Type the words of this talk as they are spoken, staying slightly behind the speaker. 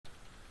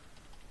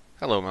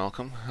Hello,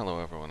 Malcolm. Hello,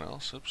 everyone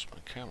else. Oops, my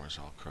camera's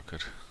all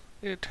crooked.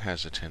 It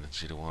has a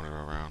tendency to wander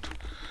around.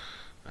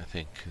 I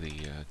think the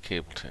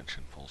cable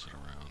tension pulls it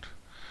around.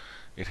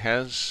 It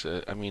has,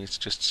 I mean, it's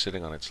just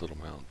sitting on its little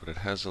mount, but it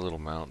has a little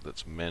mount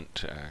that's meant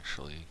to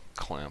actually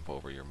clamp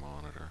over your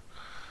monitor.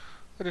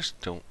 I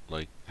just don't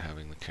like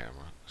having the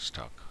camera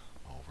stuck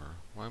over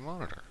my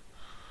monitor.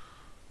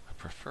 I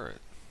prefer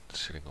it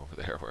sitting over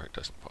there where it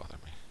doesn't bother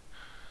me.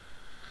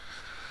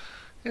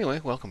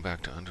 Anyway, welcome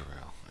back to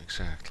Underrail.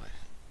 Exactly.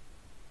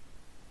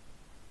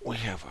 We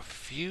have a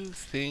few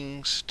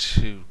things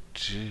to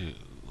do.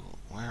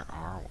 Where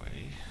are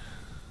we?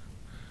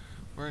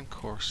 We're in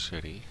Core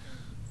City,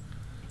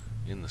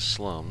 in the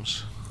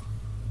slums.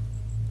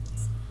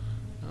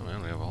 Oh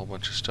man, we have a whole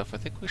bunch of stuff. I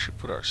think we should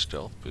put our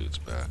stealth boots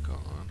back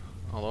on.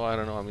 Although, I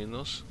don't know, I mean,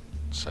 those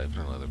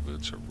Siphon leather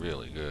boots are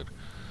really good.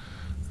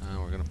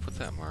 We're going to put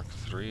that Mark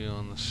III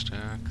on the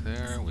stack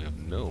there. We have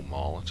no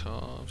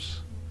Molotovs.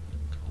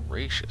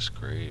 Gracious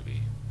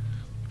gravy.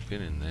 We've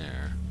been in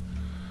there.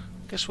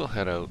 Guess we'll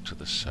head out to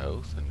the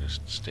south and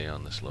just stay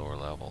on this lower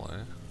level,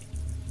 eh?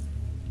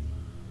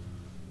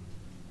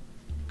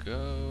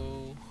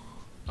 Go.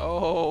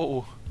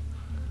 Oh!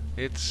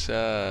 It's,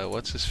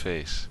 what's his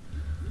face?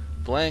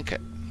 Blanket.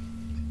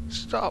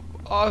 Stop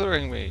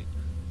bothering me.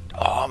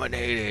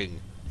 Dominating.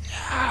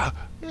 Yeah!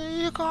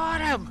 You got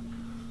him!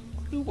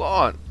 What do you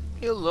want?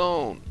 Leave me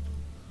alone.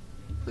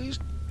 Please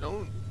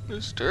don't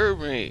disturb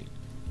me.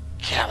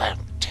 Kill him!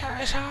 Tear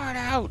his heart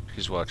out!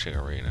 He's watching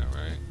Arena,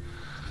 right?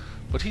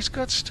 But he's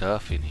got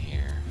stuff in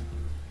here.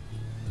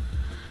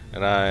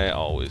 And I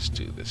always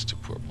do this to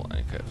poor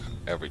Blanket.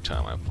 Every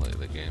time I play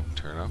the game.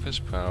 Turn off his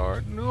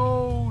power.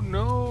 No,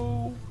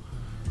 no!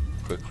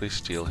 Quickly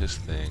steal his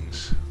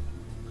things.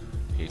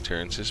 He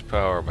turns his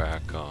power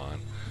back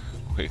on.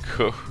 We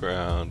go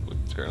around, we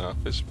turn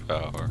off his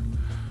power.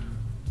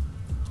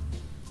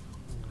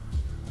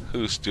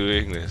 Who's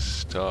doing this?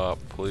 Stop,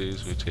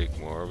 please. We take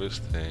more of his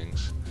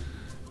things.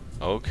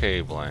 Okay,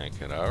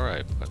 Blanket.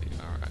 Alright, buddy.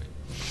 Alright.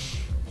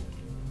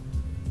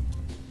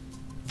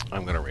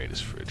 I'm gonna raid his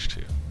fridge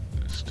too.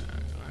 This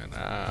time.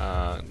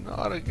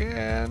 Not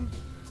again.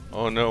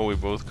 Oh no, we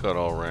both got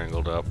all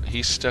wrangled up.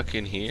 He's stuck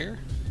in here?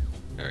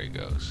 There he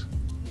goes.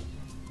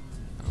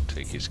 I'll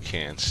take his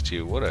canned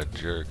stew. What a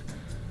jerk.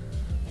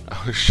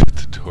 I will shut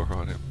the door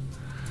on him.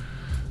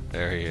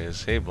 There he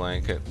is. Hey,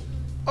 Blanket.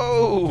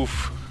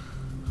 Oof!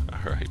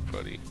 Alright,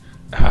 buddy.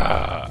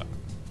 Ah!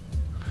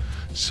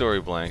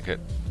 Sorry, Blanket.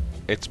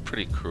 It's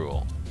pretty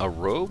cruel. A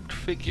robed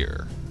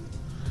figure.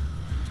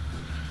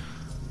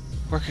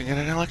 Working in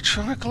an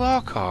electronic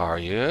lock, are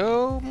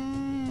you?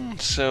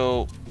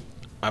 So,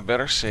 I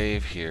better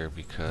save here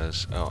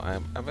because... Oh, I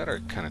better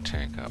kind of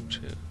tank up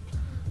too.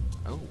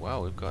 Oh,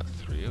 wow, we've got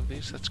 3 of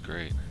these? That's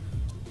great.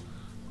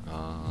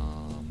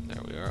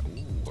 There we are.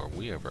 Ooh, are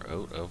we ever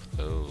out of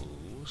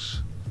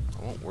those?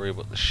 I won't worry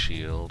about the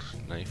shield.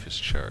 Knife is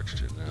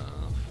charged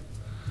enough.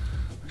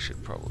 I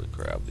should probably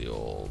grab the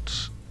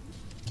old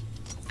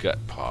gut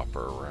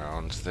popper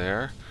rounds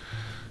there.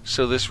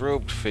 So this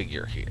robed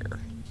figure here.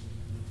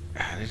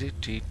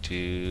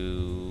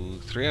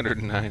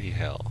 390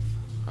 health,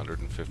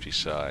 150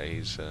 psi.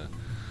 He's a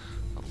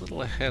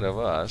little ahead of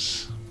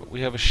us, but we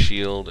have a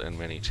shield and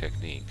many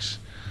techniques.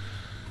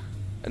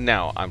 And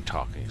now I'm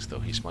talking as though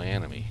he's my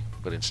enemy,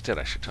 but instead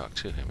I should talk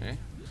to him, eh?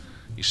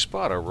 You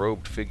spot a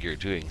robed figure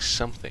doing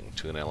something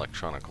to an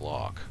electronic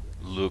lock.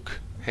 Look,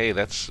 hey,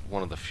 that's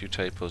one of the few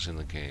typos in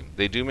the game.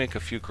 They do make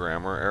a few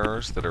grammar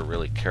errors that are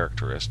really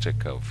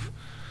characteristic of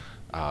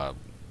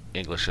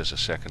English as a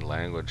second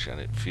language,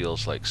 and it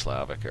feels like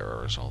Slavic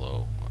errors,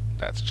 although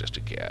that's just a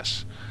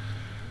guess.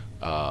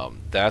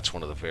 That's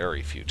one of the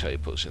very few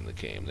typos in the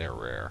game. They're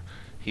rare.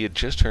 He had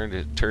just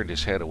turned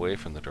his head away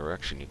from the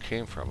direction you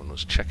came from and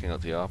was checking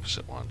out the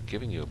opposite one,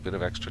 giving you a bit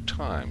of extra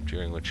time,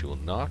 during which you will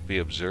not be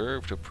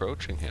observed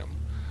approaching him.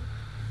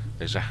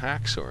 There's a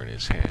hacksaw in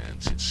his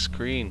hands, its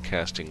screen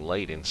casting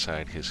light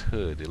inside his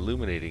hood,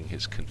 illuminating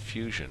his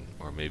confusion,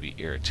 or maybe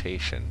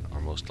irritation,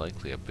 or most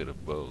likely a bit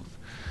of both.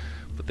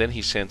 But then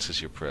he senses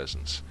your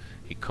presence.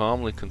 He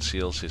calmly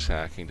conceals his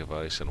hacking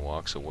device and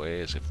walks away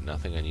as if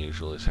nothing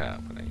unusual is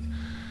happening.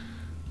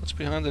 What's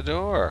behind the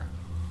door?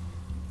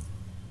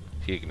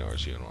 He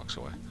ignores you and walks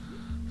away.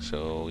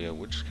 So, yeah,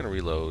 we're just going to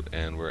reload,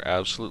 and we're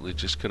absolutely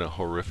just going to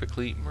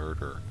horrifically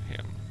murder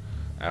him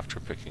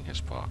after picking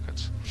his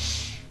pockets.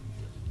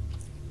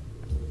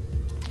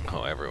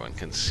 Oh, everyone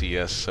can see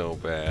us so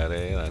bad,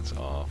 eh? That's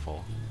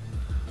awful.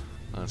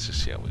 Let's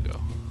just see how we go.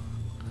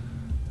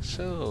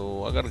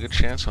 So, I got a good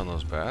chance on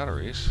those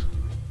batteries.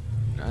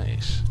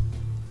 Nice.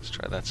 Let's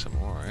try that some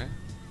more, eh?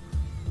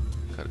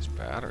 Got his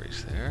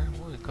batteries there.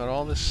 Well, we've got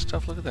all this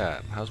stuff. Look at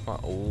that. How's my...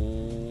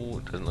 Oh,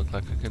 it doesn't look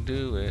like I can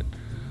do it.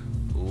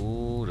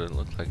 Oh, doesn't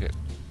look like it.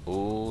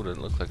 Oh,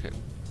 doesn't look like it.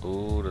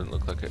 Oh, doesn't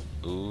look like it.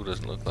 Oh,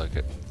 doesn't look like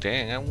it.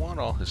 Dang, I want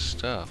all his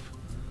stuff.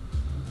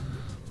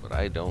 But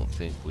I don't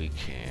think we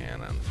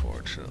can,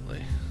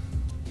 unfortunately.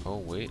 Oh,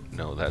 wait.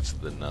 No, that's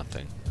the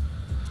nothing.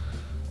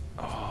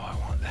 Oh, I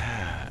want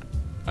that.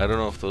 I don't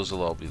know if those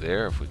will all be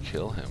there if we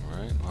kill him,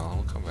 right? Well,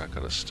 we'll come back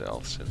out of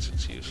stealth since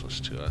it's useless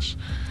to us.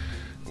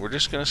 We're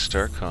just going to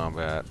start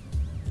combat.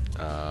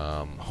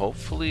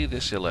 Hopefully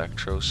this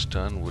electro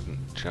stun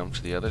wouldn't jump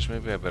to the others.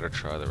 Maybe I better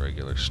try the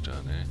regular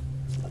stun, eh?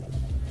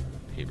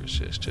 He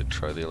resisted.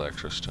 Try the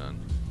electro stun.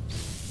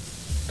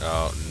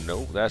 Oh,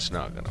 no, that's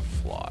not going to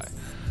fly.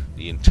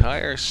 The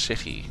entire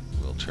city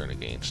will turn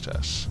against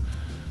us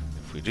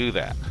if we do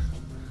that.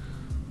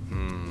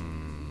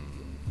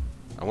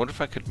 I wonder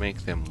if I could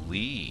make them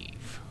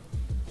leave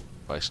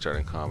by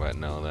starting combat.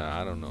 No,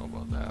 I don't know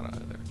about that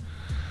either.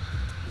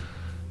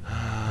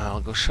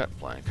 I'll go shut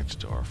Blanket's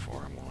door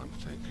for him while I'm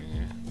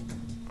thinking.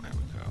 There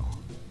we go.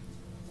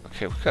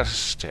 Okay, we've got to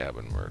stab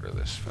and murder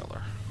this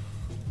feller.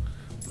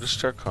 We'll just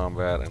start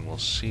combat and we'll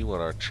see what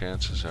our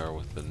chances are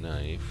with the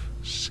knife.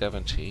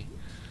 70.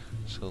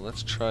 So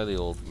let's try the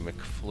old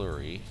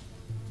McFlurry.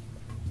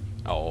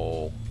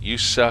 Oh, you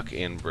suck,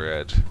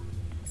 inbred.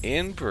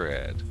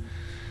 Inbred.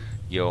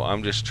 Yo,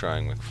 I'm just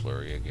trying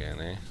McFlurry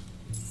again, eh?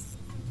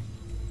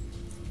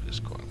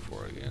 Just going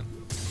for it again.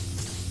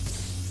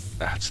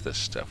 That's the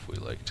stuff we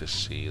like to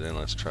see. Then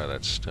let's try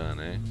that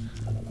stun, eh?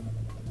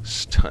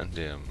 Stunned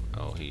him.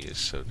 Oh, he is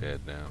so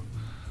dead now.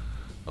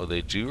 Oh,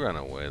 they do run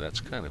away.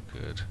 That's kind of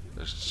good.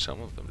 There's some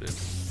of them do.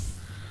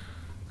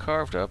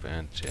 Carved up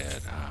and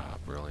dead. Ah,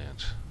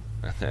 brilliant.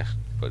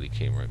 But he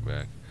came right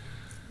back.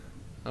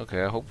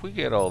 Okay, I hope we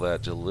get all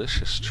that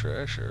delicious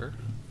treasure.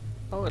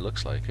 Oh, it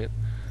looks like it.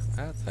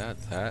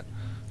 That.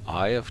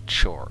 Eye of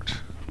Chort.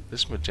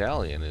 This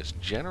medallion is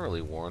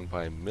generally worn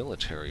by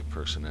military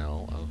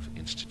personnel of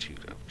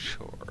Institute of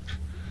Chort.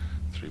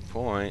 3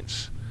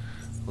 points.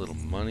 A little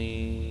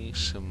money.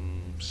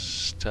 Some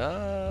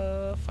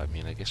stuff. I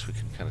mean, I guess we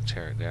can kind of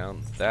tear it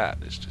down.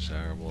 That is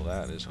desirable.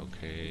 That is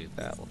okay.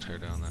 That will tear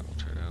down. That will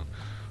tear down.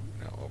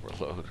 We're now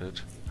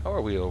overloaded. How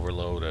are we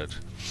overloaded?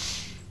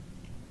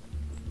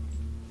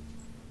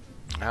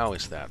 How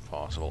is that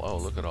possible? Oh,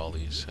 look at all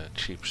these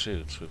cheap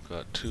suits. We've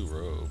got 2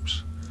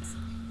 robes.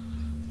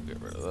 We'll get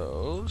rid of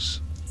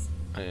those.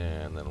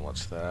 And then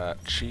what's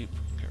that? Cheap.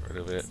 Get rid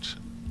of it.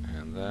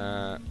 And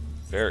that.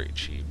 Very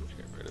cheap.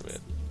 Get rid of it.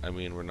 I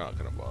mean, we're not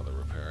going to bother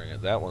repairing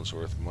it. That one's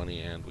worth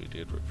money, and we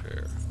did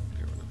repair.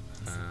 Get rid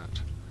of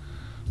that.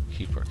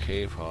 Keep our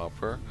cave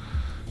hopper.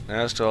 And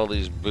as to all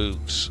these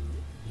boots,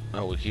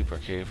 oh, we keep our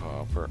cave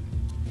hopper.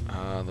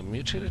 The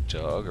mutated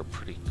dog are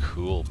pretty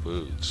cool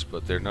boots,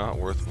 but they're not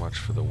worth much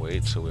for the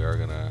weight, so we are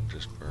going to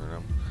just burn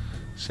them.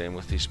 Same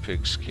with these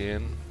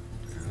pigskin.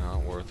 They're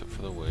not worth it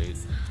for the weight.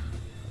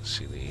 Let's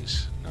see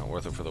these. Not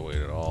worth it for the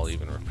weight at all,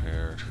 even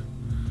repaired.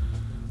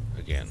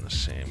 Again, the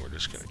same. We're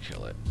just going to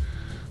kill it.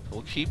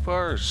 We'll keep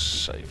our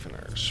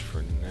siphoners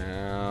for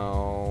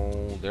now.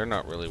 They're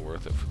not really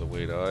worth it for the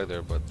weight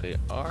either, but they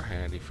are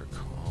handy for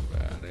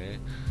combat, eh?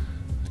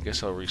 I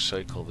guess I'll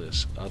recycle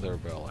this other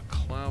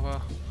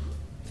balaclava.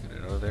 Get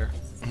it out of there.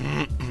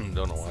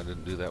 Don't know why I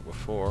didn't do that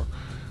before.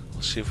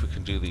 Let's see if we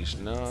can do these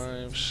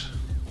knives.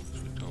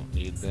 We don't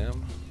need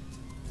them.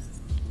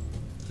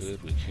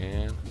 Good, we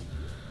can.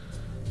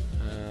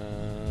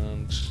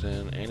 And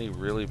then any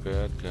really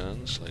bad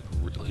guns, like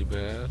really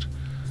bad.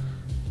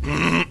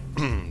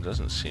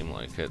 Doesn't seem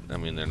like it. I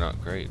mean, they're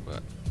not great,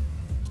 but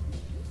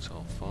it's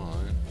all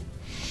fine.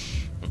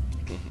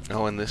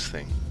 Oh, and this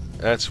thing.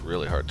 That's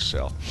really hard to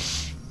sell.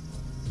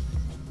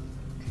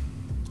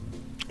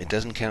 It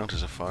doesn't count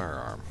as a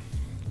firearm.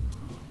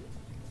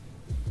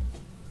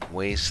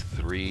 Weighs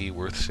 3,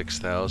 worth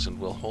 6,000.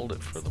 We'll hold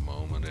it for the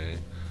moment, eh?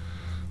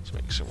 Let's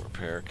make some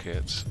repair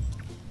kits.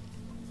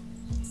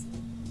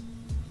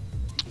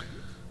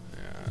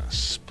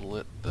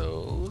 Split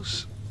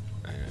those.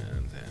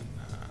 And then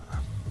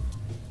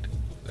do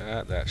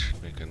that. That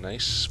should make a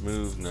nice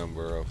smooth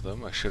number of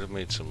them. I should have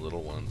made some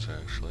little ones,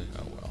 actually.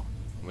 Oh well.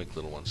 I'll make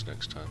little ones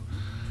next time.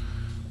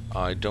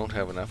 I don't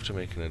have enough to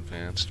make an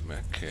advanced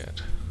mech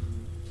kit.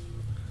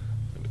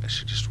 I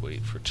should just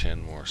wait for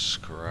 10 more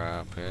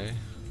scrap, eh?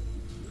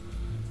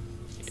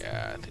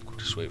 Yeah, I think we'll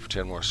just wait for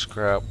 10 more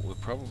scrap. We'll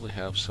probably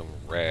have some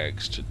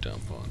rags to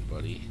dump on,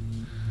 buddy.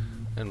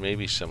 And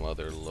maybe some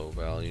other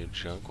low-value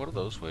junk. What do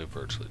those weigh?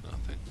 Virtually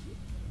nothing.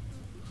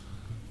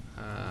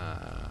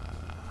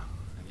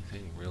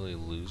 Anything really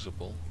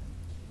losable?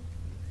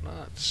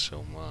 Not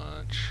so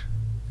much.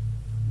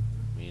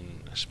 I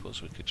mean, I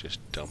suppose we could just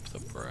dump the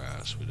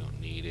brass. We don't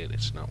need it.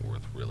 It's not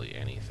worth really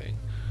anything.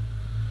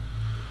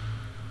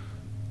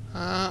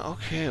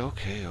 Okay.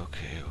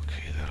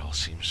 That all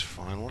seems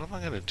fine. What am I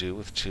going to do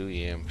with 2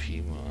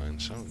 EMP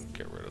mines? I'm going to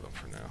get rid of them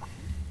for now.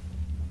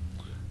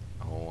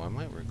 Oh, I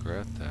might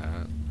regret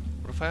that.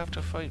 What if I have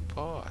to fight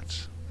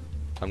bots?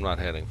 I'm not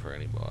heading for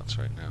any bots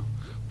right now.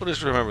 We'll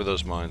just remember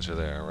those mines are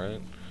there,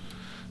 right?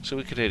 So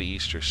we could head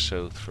east or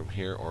south from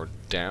here, or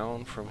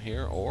down from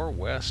here, or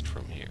west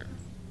from here.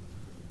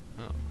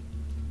 Oh.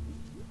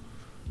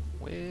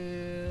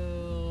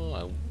 Well,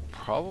 I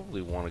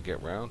probably want to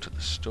get round to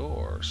the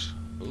stores.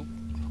 Oop,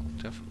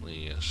 I'll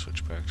definitely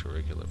switch back to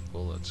regular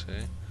bullets,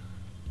 eh?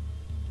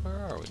 Where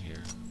are we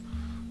here?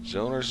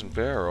 Zoners and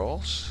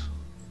barrels.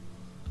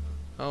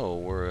 Oh,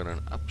 we're in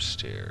an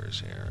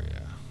upstairs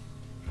area.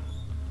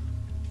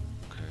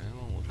 Okay,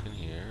 we'll look in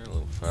here. A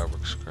little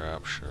fabric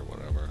scrap, sure,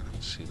 whatever.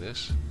 Let's see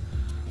this.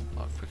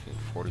 Lockpicking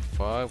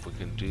 45. We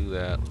can do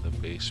that with a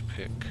base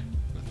pick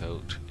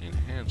without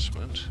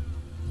enhancement.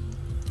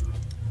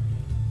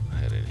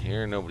 Head in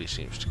here. Nobody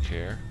seems to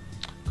care.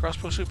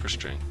 Crossbow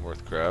superstring.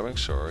 Worth grabbing.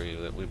 Sorry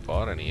that we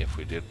bought any if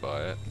we did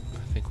buy it.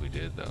 I think we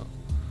did, though.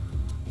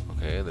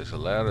 Okay, there's a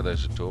ladder,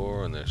 there's a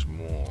door, and there's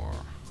more.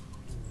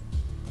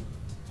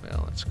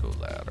 Well, let's go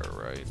ladder,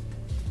 right?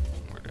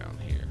 We're down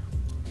here.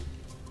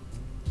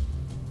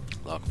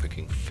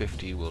 Lockpicking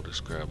 50, we'll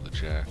just grab the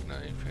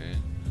jackknife, eh?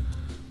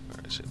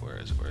 Where is it? Where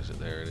is it? Where is it?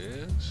 There it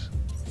is.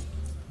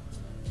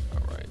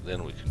 Alright,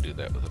 then we can do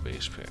that with a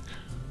base pick.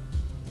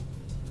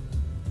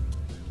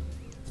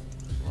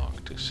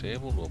 Lock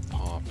disabled, we'll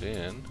pop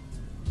in.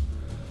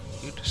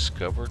 You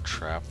discover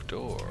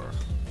trapdoor.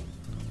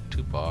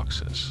 2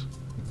 boxes.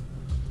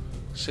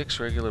 6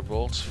 regular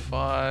bolts,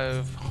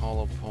 5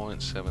 hollow point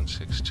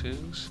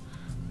 7.62s,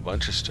 a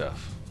bunch of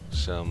stuff.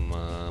 Some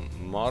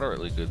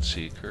moderately good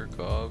seeker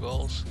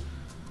goggles,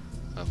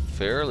 a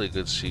fairly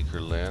good seeker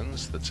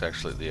lens that's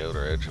actually at the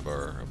outer edge of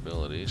our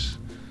abilities,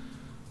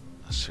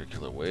 a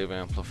circular wave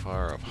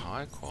amplifier of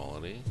high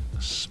quality,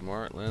 a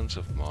smart lens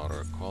of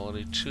moderate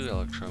quality, 2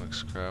 electronic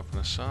scrap,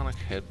 and a sonic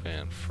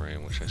headband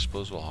frame, which I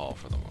suppose we'll haul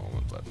for the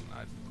moment, but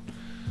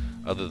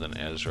other than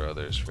Ezra,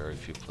 there's very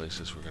few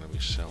places we're going to be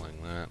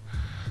selling that.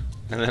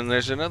 And then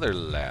there's another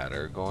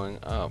ladder going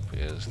up,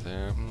 is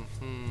there?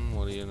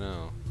 What do you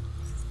know?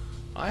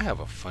 I have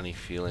a funny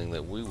feeling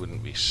that we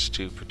wouldn't be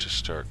stupid to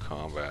start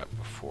combat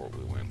before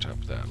we went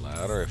up that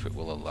ladder, if it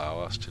will allow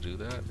us to do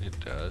that. It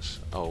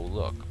does. Oh,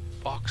 look.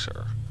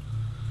 Boxer.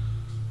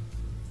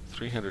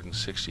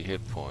 360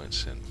 hit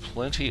points and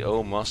plenty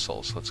o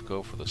muscles. Let's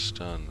go for the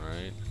stun,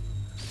 right?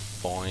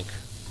 Boink.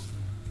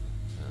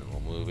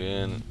 Move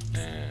in,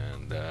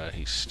 and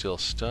he's still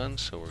stunned,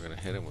 so we're going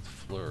to hit him with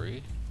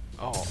flurry.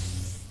 Oh,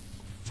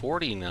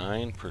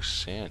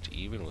 49%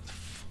 even with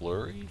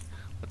flurry?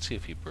 Let's see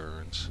if he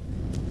burns.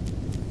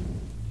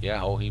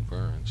 Yeah, oh, he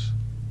burns.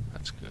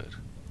 That's good.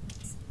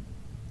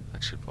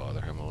 That should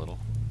bother him a little.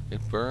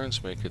 It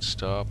burns, make it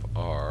stop,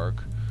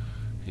 arg.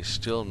 He's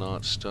still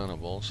not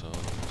stunnable, so...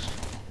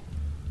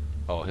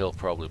 Oh, he'll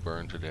probably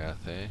burn to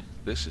death, eh?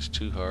 This is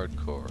too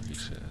hardcore, he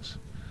says.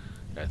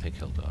 I think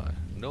he'll die.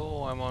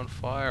 No, I'm on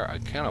fire. I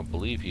cannot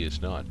believe he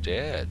is not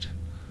dead.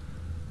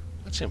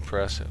 That's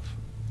impressive.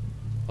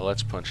 Well,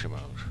 let's punch him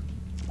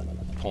out.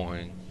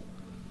 Poing.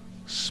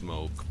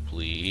 Smoke.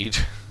 Bleed.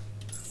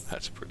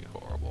 That's pretty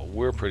horrible.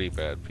 We're pretty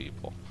bad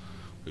people.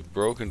 We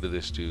broke into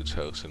this dude's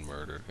house and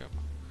murdered him,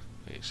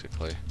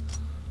 basically.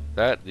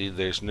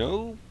 There's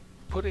no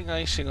putting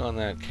icing on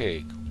that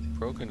cake.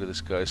 Broke into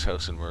this guy's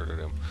house and murdered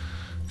him.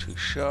 2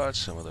 shots,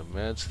 some of the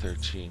meds,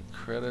 13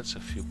 credits, a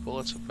few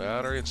bullets, a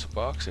battery, and some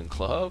boxing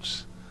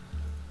gloves.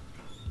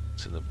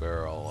 It's in the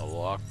barrel, a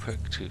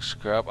lockpick, 2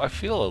 scrap. I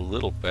feel a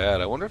little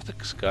bad. I wonder if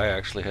this guy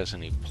actually has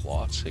any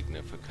plot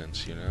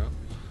significance, you know?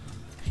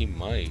 He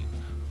might.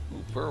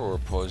 Ooper or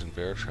poison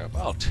bear trap.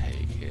 I'll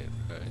take it,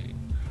 right?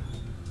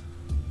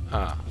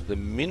 Ah, the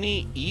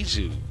Mini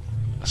Izu.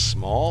 A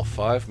small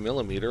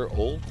 5mm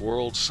old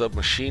world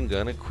submachine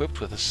gun equipped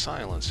with a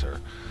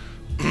silencer.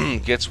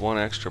 Gets 1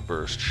 extra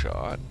burst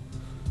shot.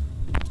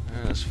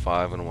 That's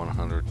 5 and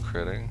 100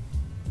 critting.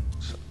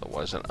 So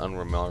otherwise an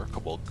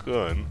unremarkable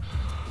gun.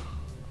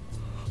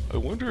 I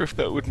wonder if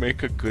that would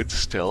make a good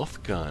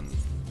stealth gun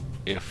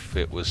if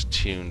it was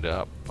tuned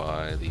up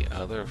by the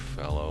other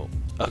fellow.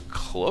 A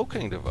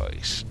cloaking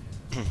device.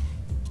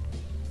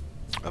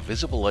 A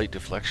visible light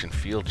deflection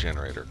field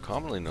generator,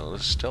 commonly known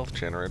as a stealth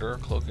generator or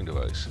cloaking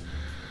device.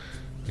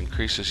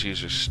 Increases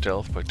user's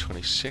stealth by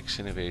 26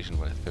 and evasion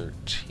by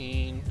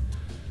 13.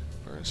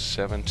 Burns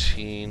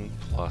 17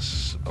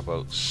 plus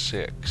about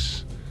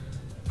 6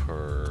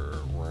 per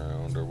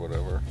round or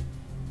whatever.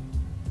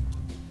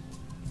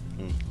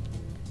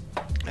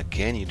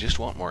 Again, you just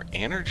want more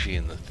energy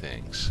in the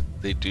things.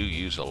 They do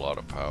use a lot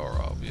of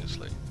power,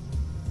 obviously.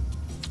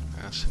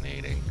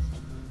 Fascinating.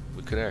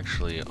 We could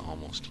actually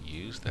almost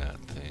use that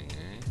thing,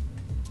 eh?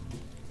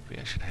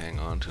 Maybe I should hang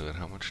on to it.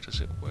 How much does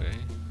it weigh?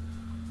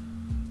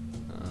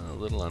 A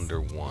little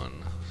under 1.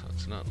 So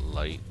it's not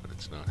light, but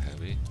it's not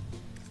heavy.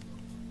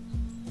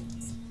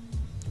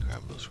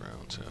 Grab those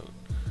rounds out.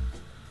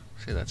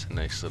 See, that's a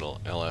nice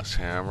little LS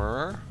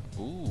hammerer.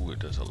 Ooh, it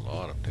does a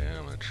lot of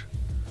damage.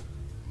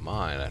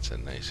 My, that's a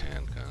nice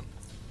handgun.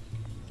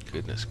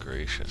 Goodness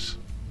gracious.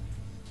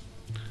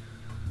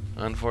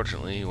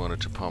 Unfortunately, he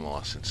wanted to pummel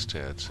us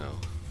instead, so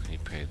he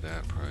paid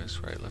that price.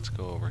 Right, let's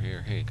go over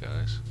here. Hey,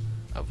 guys.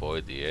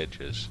 Avoid the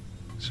edges.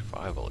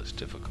 Survival is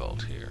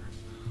difficult here.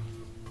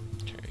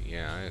 Okay,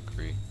 yeah, I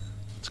agree.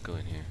 Let's go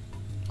in here.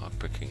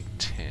 Lockpicking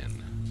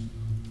 10.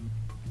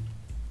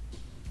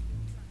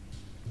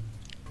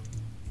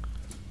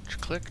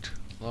 Which clicked?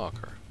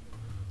 Locker.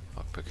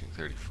 Lockpicking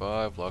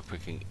 35.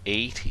 Lockpicking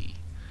 80.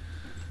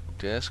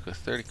 Desk with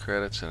 30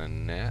 credits and a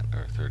net,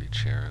 or 30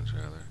 charons,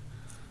 rather.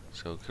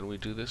 So can we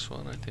do this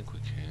one? I think we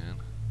can.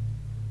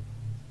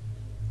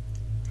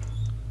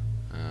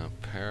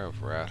 Pair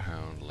of rat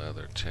hound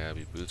leather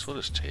tabby boots. We'll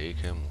just take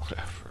him,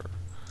 whatever.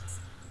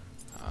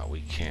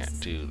 We can't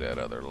do that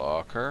other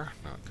locker.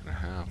 Not gonna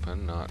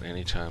happen. Not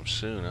anytime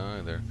soon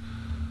either.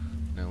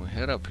 Now we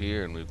head up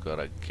here and we've got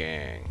a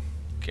gang.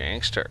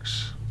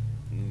 Gangsters.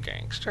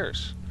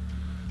 Gangsters.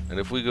 And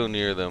if we go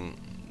near them,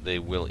 they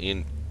will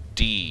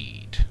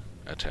indeed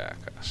attack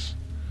us.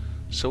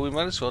 So we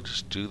might as well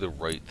just do the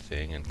right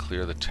thing and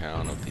clear the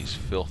town of these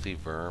filthy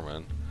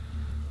vermin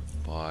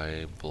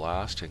by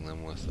blasting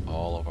them with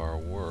all of our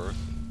worth.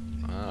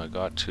 I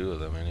got 2 of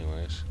them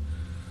anyways.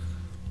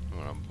 I'm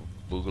gonna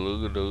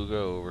boogalooga dooga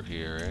over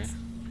here, eh?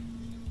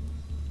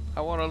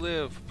 I wanna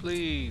live,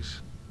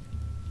 please.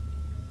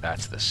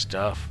 That's the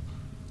stuff.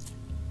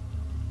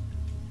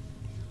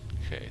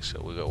 Okay,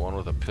 so we got one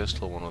with a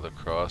pistol, one with a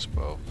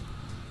crossbow.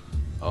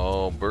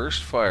 Oh,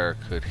 burst fire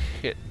could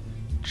hit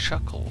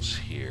Chuckles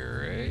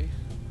here, eh?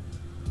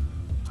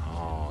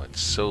 Oh,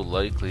 it's so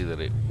likely that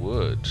it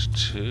would,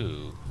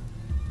 too.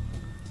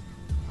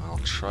 I'll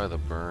try the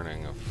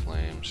burning of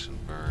flames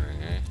and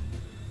burning, eh?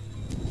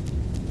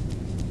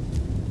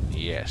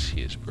 Yes,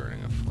 he is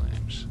burning of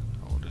flames.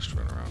 I'll just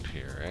run around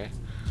here, eh?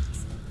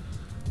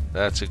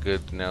 That's a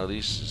good... Now,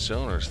 these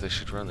zoners, they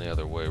should run the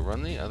other way.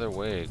 Run the other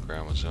way,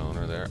 Grandma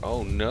Zoner there.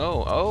 Oh,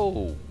 no!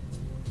 Oh!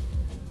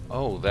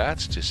 Oh,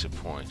 that's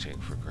disappointing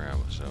for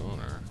Grandma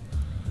Zoner.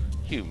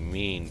 You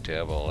mean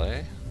devil,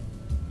 eh?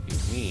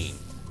 You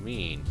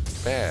mean,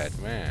 bad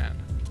man.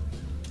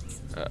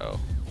 Uh-oh.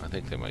 I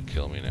think they might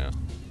kill me now.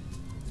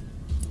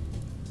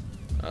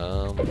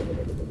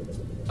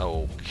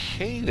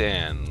 Okay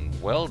then.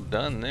 Well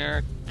done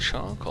there,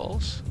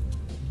 Chunkles.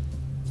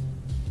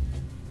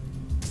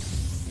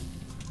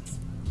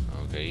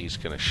 Okay, he's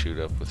gonna shoot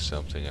up with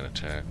something and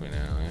attack me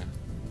now, eh?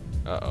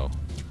 Uh-oh.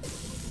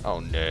 Oh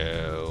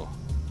no.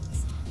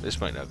 This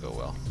might not go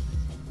well.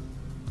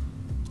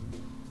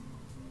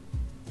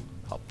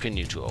 I'll pin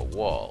you to a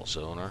wall,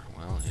 Zoner.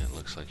 Well, yeah, it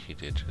looks like he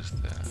did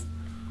just that.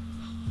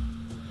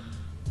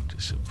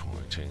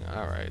 Disappointing.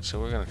 Alright, so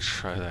we're gonna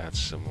try that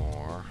some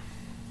more.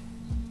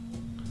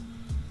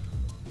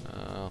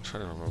 I'll try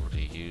to remember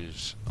to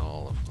use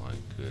all of my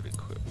good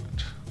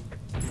equipment.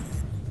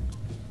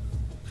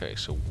 Okay,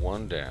 so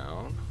 1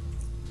 down,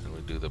 and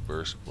we do the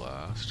burst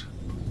blast.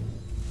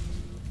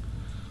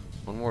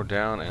 1 more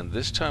down, and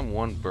this time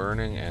 1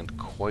 burning and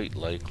quite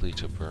likely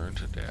to burn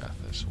to death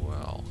as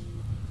well.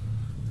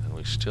 And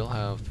we still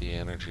have the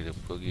energy to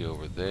boogie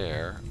over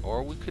there,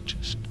 or we could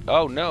just...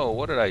 Oh no,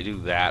 what did I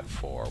do that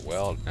for?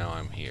 Well, now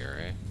I'm here,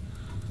 eh?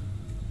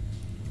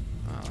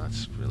 Oh,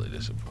 that's really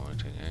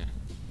disappointing, eh?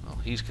 Well,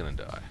 he's gonna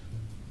die.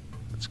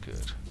 That's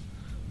good.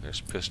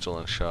 There's pistol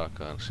and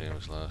shotgun, same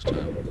as last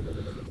time.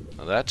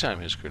 Now that time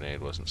his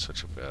grenade wasn't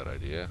such a bad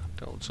idea.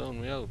 Don't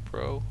zone me out,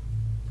 bro.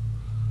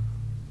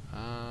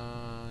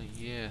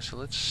 Yeah, so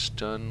let's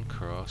stun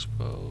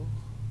crossbow.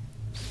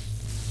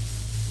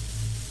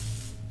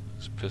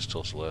 This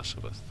pistol's less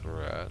of a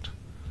threat.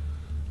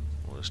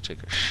 We'll just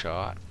take a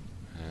shot,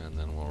 and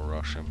then we'll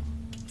rush him.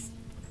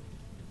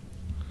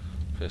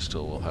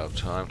 Pistol will have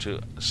time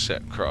to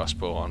set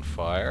crossbow on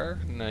fire.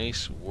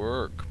 Nice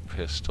work,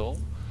 pistol.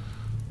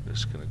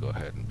 Just gonna go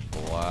ahead and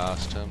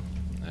blast him.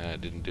 I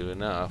didn't do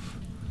enough.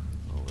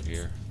 Over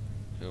here.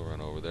 He'll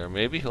run over there.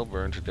 Maybe he'll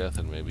burn to death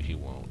and maybe he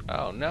won't.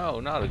 Oh no,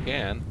 not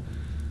again.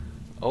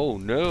 Oh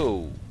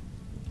no.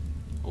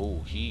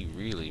 Oh, he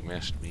really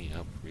messed me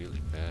up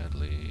really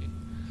badly.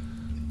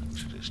 I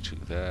should just do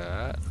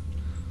that.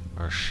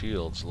 Our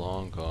shield's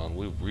long gone.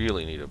 We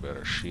really need a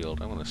better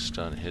shield. I'm gonna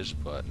stun his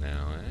butt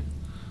now, eh?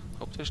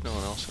 Hope there's no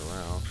one else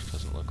around.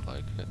 Doesn't look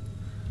like it.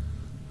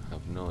 I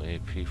have no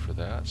AP for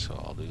that, so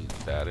I'll do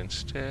that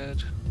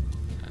instead.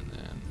 And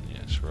then,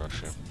 yes,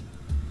 rush him.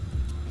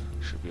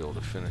 Should be able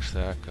to finish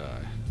that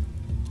guy.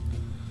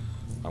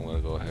 I'm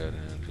gonna go ahead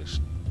and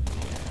just,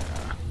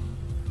 yeah,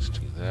 let's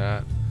do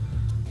that.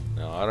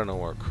 Now, I don't know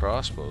where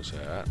crossbow's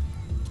at.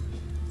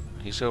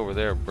 He's over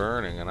there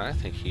burning, and I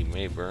think he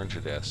may burn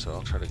to death, so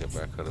I'll try to get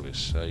back out of his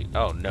sight.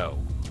 Oh, no.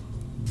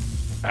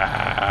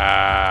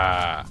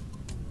 Ah!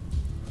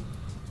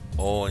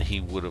 Oh, and he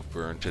would have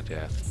burned to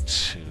death,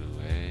 too,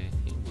 eh?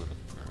 He would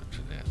have burned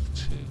to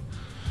death, too.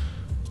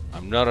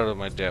 I'm not out of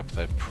my depth.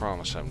 I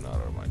promise I'm not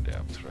out of my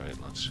depth, right?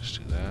 Let's just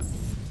do that.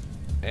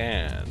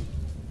 And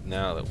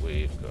now that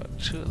we've got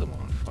 2 of them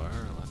on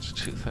fire, let's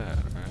do that,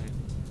 right?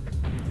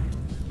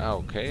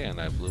 Okay,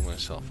 and I blew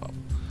myself up.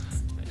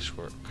 Nice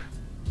work.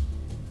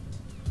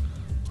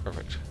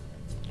 Perfect.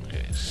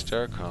 Okay,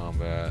 start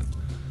combat.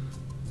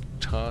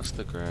 Toss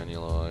the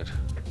granuloid.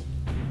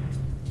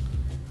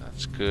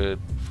 That's good.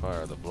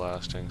 Fire the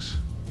blastings.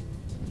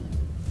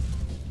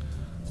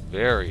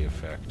 Very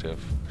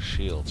effective.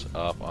 Shields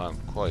up. I'm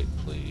quite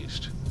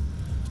pleased.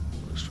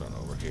 We'll just run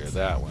over here.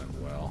 That went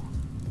well.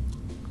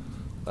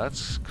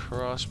 That's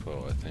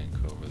crossbow, I think,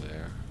 over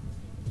there.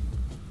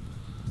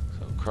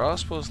 So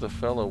crossbow's the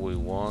fellow we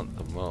want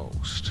the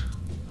most.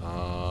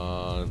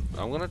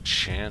 I'm gonna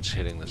chance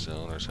hitting the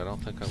zoners. I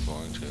don't think I'm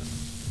going to.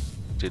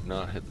 Did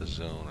not hit the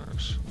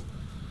zoners.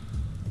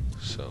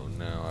 So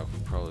now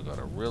I've probably got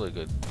a really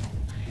good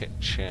hit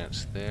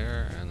chance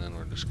there, and then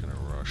we're just going to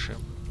rush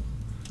him.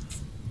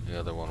 The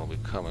other one will be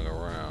coming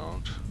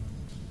around.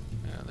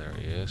 Yeah, there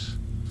he is.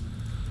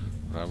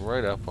 But I'm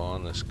right up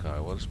on this guy.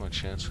 What is my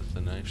chance with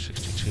the knife?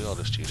 62. I'll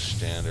just use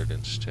standard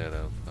instead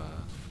of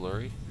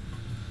flurry.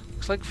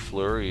 Looks like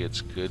flurry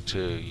it's good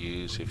to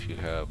use if you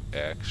have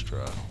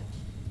extra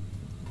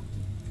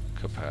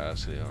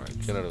capacity.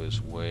 Alright, get out of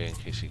his way in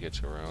case he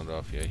gets around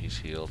off. Yeah, he's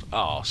healed.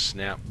 Oh,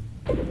 snap.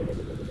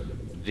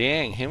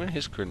 Dang, him and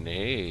his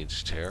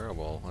grenades.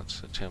 Terrible.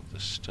 Let's attempt the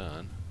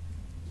stun.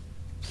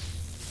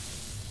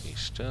 He's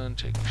stunned.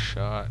 Take a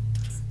shot.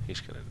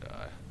 He's gonna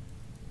die.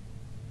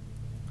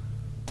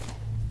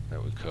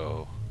 There we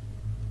go.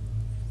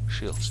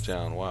 Shield's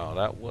down. Wow,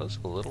 that was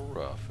a little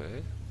rough,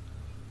 eh?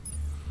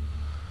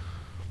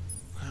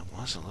 That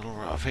was a little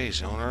rough. Hey,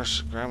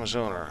 zoners. Grandma's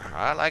owner.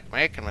 I like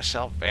making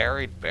myself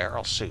varied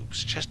barrel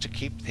soups just to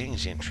keep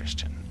things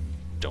interesting.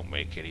 Don't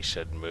make any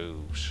sudden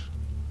moves.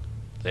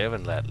 Live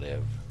and let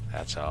live.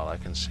 That's all I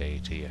can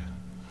say to you.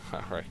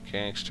 Alright,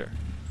 gangster.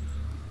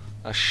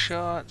 A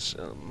shot,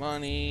 some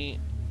money,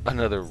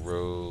 another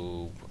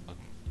robe, a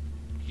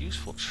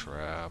useful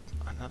trap,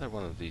 another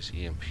one of these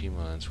EMP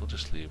mines. We'll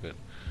just leave it.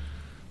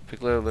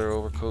 Pick leather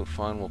overcoat,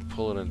 fine, we'll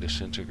pull it and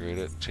disintegrate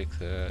it. Take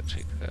that,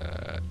 take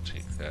that,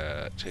 take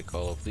that, take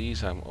all of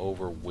these. I'm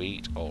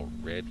overweight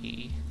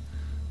already.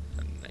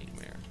 A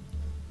nightmare.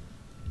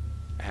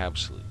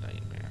 Absolute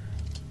nightmare.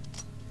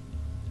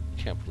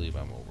 Can't believe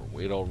I'm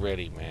overweight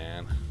already,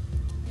 man.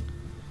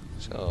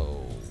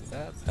 So,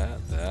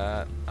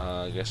 that.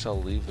 I guess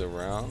I'll leave the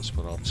rounds,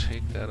 but I'll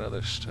take that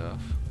other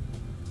stuff.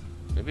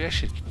 Maybe I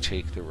should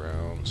take the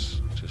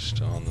rounds,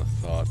 just on the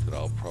thought that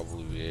I'll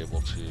probably be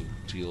able to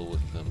deal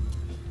with them.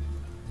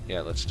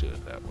 Yeah, let's do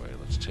it that way.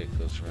 Let's take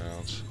those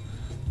rounds.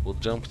 We'll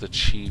dump the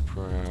cheap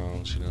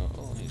rounds, you know.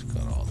 Oh, he's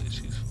got all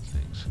these useful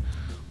things.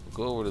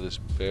 We'll go over to this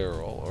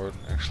barrel, or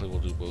actually we'll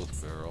do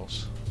both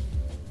barrels.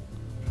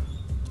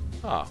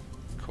 Ah,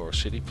 Core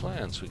City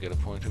Plans. We get a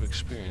point of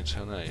experience.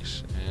 How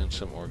nice. And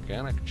some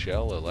organic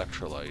gel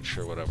electrolytes,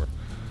 or whatever.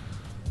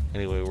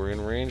 Anyway, we're in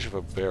range of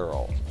a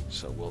barrel,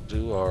 so we'll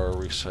do our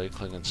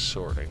recycling and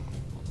sorting.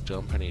 We'll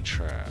dump any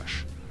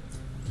trash.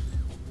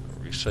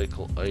 A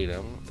recycle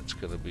item, it's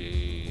going to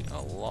be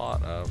a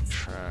lot of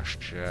trash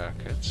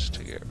jackets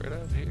to get rid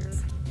of here.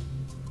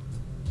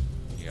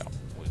 Yep,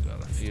 we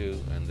got a few,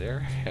 and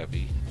they're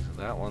heavy.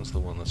 So that one's the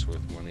one that's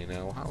worth money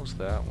now. How's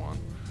that one?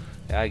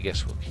 Yeah, I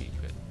guess we'll keep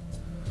it.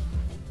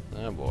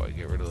 Oh boy,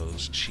 get rid of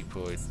those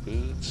cheapoid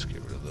boots,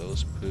 get rid of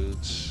those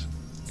boots,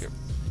 get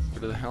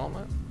rid of the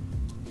helmet.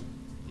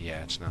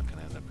 Yeah, it's not going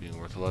to end up being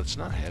worth a lot. It's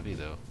not heavy,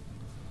 though.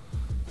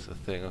 That's the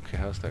thing. Okay,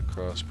 how's that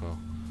crossbow?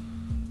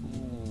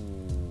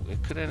 Ooh,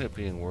 it could end up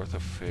being worth a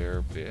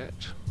fair bit.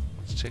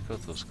 Let's take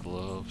out those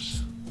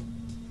gloves.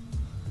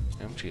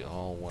 Empty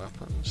all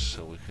weapons,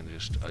 so we can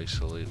just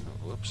isolate them.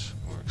 Whoops,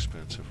 more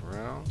expensive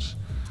rounds.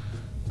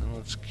 And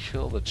let's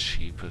kill the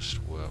cheapest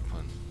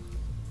weapon.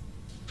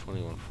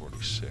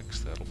 2146,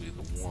 that'll be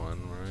the one,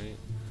 right?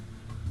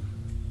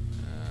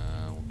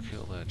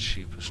 Kill that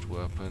cheapest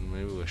weapon.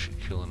 Maybe I should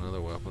kill another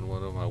weapon.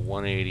 What am I?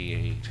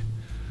 188.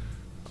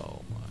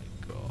 Oh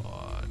my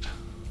god.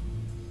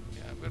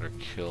 Yeah, I better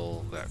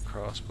kill that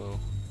crossbow.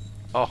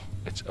 Oh,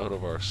 it's out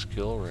of our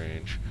skill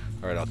range.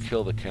 Alright, I'll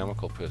kill the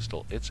chemical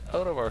pistol. It's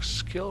out of our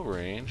skill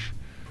range.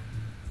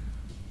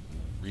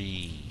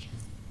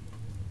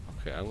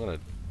 Okay, I'm gonna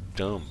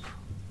dump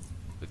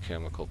the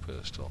chemical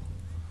pistol.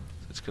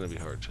 It's gonna be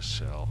hard to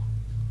sell.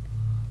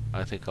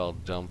 I think I'll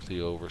dump the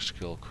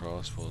overskill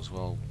crossbow as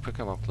well. Pick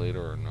them up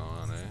later or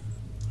not, eh?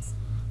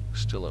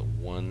 Still at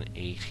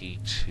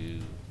 182.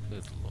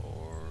 Good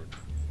lord.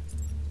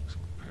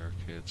 Some repair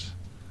kits.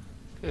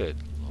 Good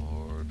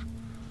lord.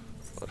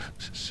 What a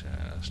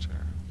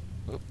disaster.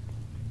 Oop.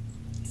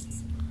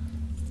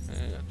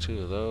 Okay, got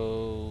two of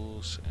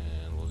those,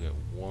 and we'll get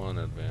one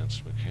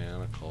advanced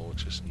mechanical,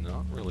 which is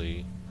not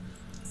really...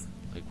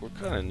 Like, we're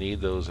kind of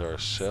need those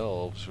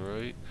ourselves,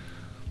 right?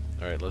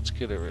 Alright, let's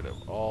get rid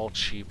of all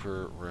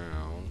cheaper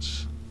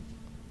rounds.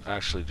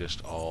 Actually,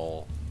 just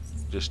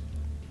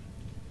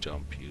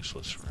dump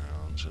useless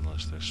rounds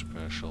unless they're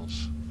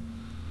specials.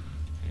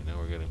 Okay, now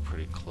we're getting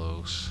pretty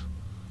close.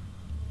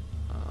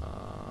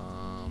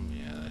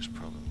 Yeah, there's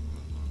probably...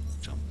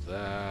 Dump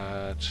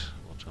that.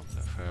 We'll dump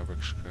that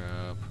fabric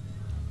scrap.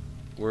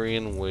 We're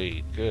in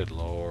weight. Good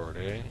lord,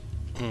 eh?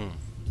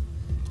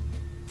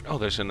 Oh,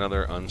 there's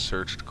another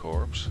unsearched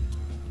corpse.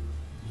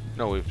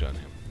 No, we've done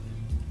him.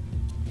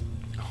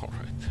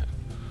 Alright then.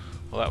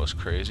 Well, that was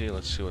crazy.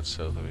 Let's see what's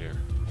south of here.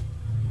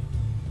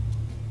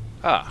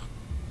 Ah!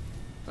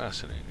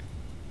 Fascinating.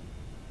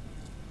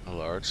 A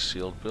large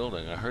sealed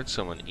building. I heard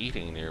someone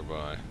eating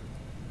nearby.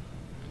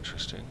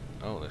 Interesting.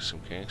 Oh, there's some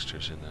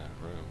gangsters in that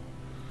room.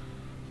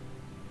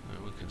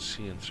 And we can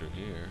see in through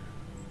here.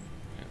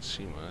 Can't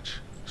see much.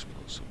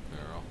 Explosive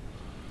barrel.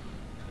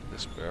 Take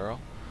this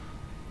barrel.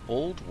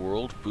 Old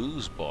world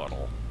booze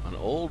bottle. An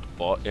old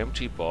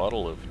empty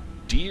bottle of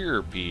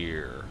deer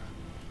beer.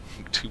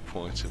 2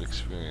 points of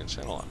experience.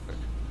 Analog.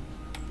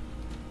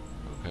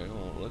 Okay,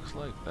 well, it looks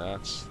like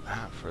that's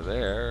that for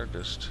there.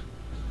 Just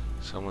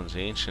someone's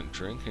ancient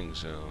drinking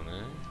zone,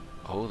 eh?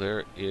 Oh,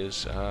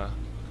 there's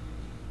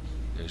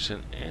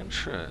an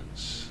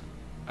entrance.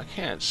 I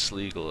can't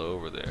sleagle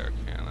over there,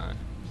 can I?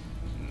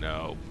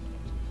 No.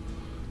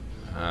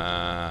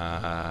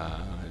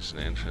 There's an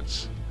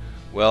entrance.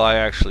 Well, I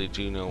actually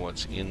do know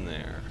what's in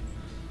there,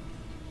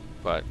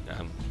 but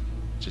I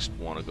just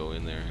want to go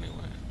in there anyway.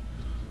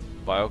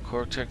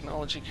 Biocore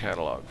Technology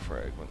Catalog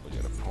Fragment. We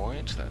get a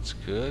point. That's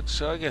good.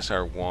 So I guess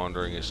our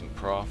wandering isn't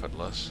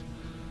profitless.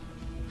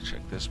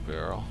 Check this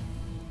barrel.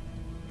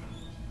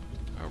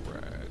 A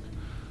rag.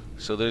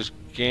 So there's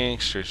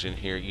gangsters in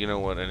here. You know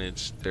what? And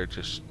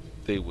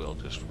they will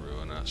just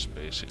ruin us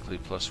basically.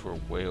 Plus we're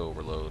way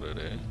overloaded,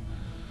 eh?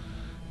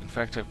 In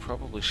fact, I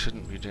probably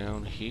shouldn't be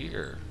down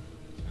here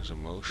as a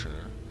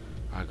motioner.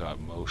 I got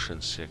motion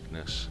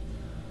sickness.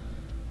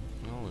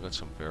 Oh, we got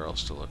some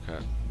barrels to look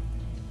at.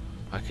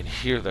 I can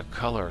hear the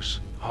colors.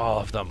 All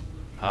of them.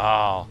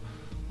 Oh,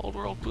 Old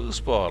World Booze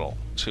Bottle.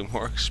 2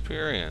 more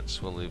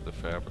experience. We'll leave the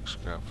fabric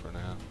scrap for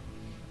now.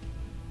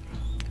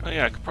 Oh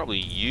yeah, I could probably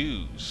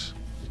use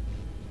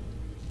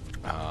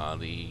oh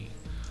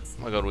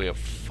my god, we have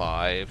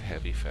 5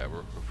 heavy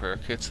fabric repair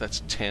kits.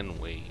 That's 10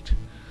 weight.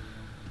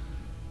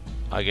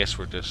 I guess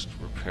we're just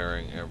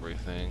repairing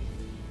everything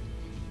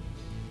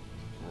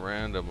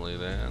randomly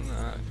then.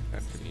 I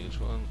could use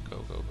one. Go,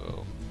 go,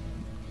 go.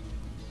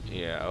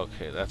 Yeah,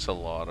 okay, that's a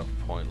lot of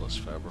pointless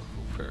fabric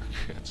repair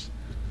kits.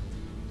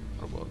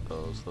 What about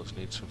those? Those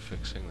need some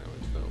fixing. There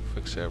we go.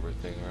 Fix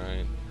everything,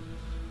 right?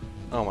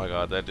 Oh my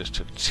god, that just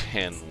took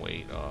 10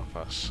 weight off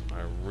us.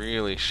 I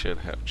really should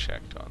have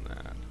checked on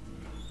that.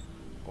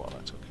 Well,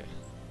 that's okay.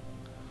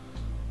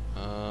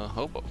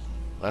 Hobo.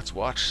 Let's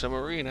watch some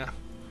arena.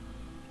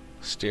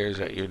 Stares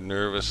at you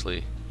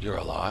nervously. You're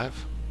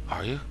alive?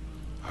 Are you?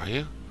 Are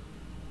you?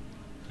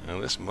 Now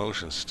this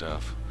motion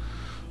stuff.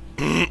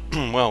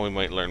 Well, we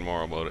might learn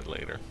more about it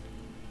later.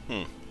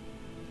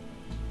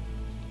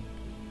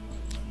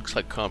 Looks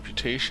like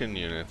computation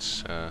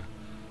units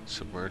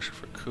submerged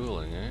for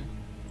cooling, eh?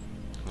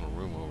 Little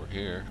room over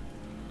here.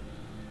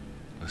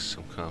 With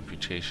some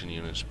computation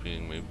units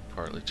being maybe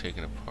partly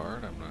taken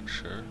apart, I'm not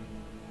sure.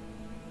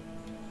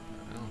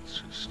 Well,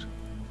 it's just...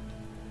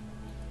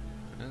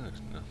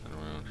 there's nothing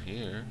around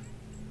here.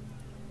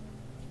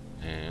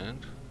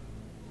 And...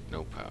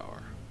 no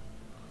power.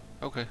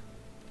 Okay.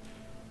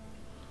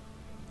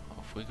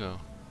 Off we go.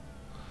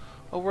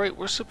 Oh right,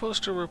 we're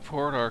supposed to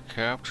report our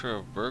capture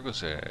of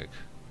Burgozag.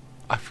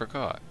 I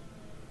forgot.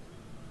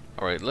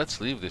 Alright, let's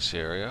leave this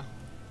area.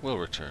 We'll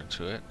return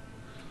to it.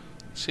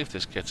 See if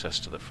this gets us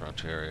to the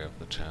front area of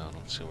the town.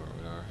 Let's see where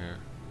we are here.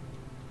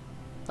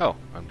 Oh,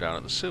 I'm down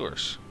at the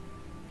sewers.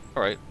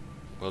 Alright,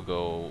 we'll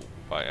go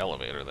by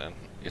elevator then.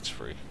 It's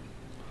free.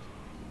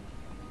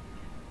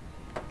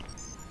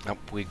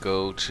 Up we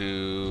go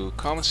to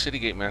Common City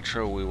Gate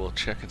Metro. We will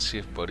check and see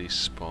if Buddy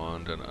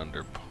spawned an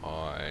under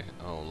pie.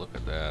 Oh, look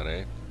at that,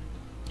 eh?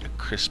 A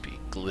crispy,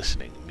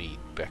 glistening meat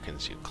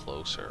beckons you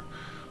closer.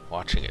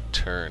 Watching it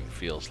turn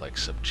feels like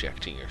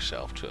subjecting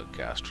yourself to a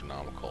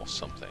gastronomical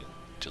something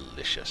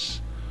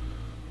delicious.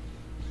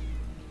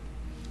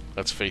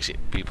 Let's face it,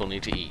 people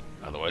need to eat,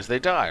 otherwise they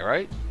die,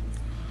 right?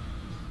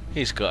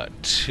 He's got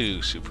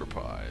 2 super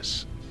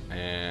pies,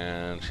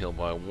 and he'll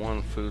buy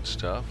 1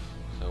 foodstuff,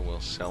 so we'll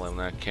sell him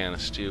that can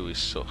of stew we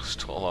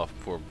stole off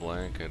poor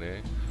Blanket,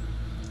 eh?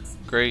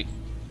 Great.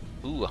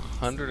 Ooh,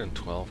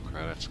 112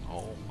 credits.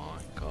 Oh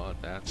my god,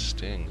 that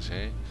stings,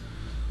 eh?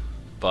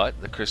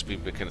 But the crispy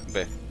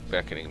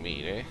beckoning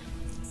meat, eh?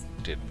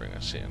 Did bring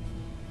us in.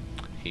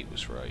 He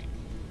was right.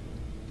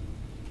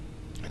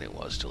 And it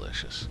was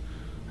delicious.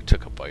 I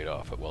took a bite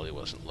off it while he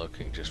wasn't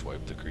looking, just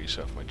wiped the grease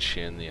off my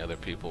chin. The other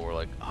people were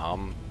like,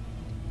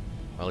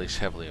 well, he's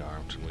heavily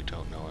armed and we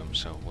don't know him,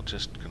 so we're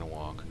just gonna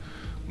walk.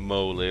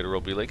 Mo later will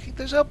be like, hey,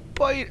 there's a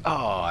bite!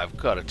 Oh, I've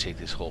got to take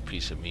this whole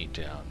piece of meat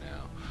down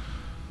now.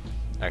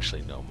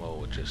 Actually, no, Mo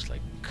would just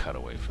like cut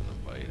away from the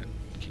bite and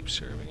keep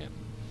serving it.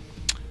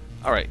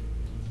 Alright.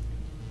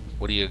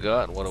 What do you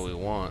got? What do we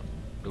want?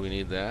 Do we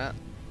need that?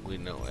 We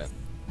know it.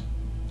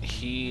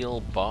 He'll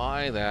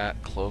buy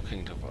that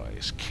cloaking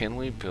device. Can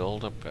we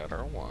build a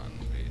better one,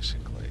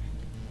 basically?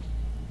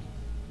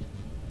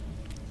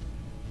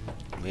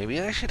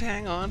 Maybe I should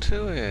hang on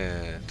to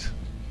it.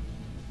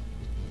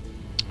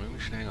 Maybe we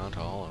should hang on to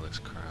all of this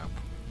crap.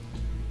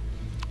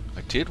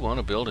 I did want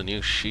to build a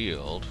new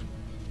shield.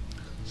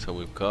 So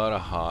we've got a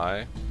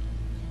high.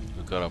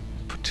 We've got a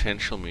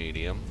potential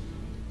medium.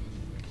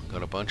 We've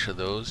got a bunch of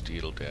those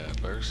deedle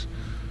daddlers.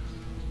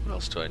 What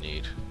else do I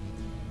need?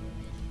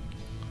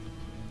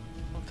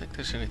 I don't think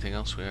there's anything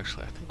else I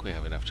think we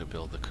have enough to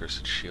build the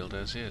cursed shield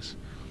as is.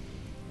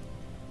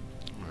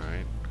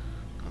 Alright.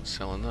 Not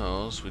selling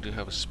those. We do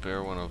have a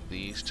spare one of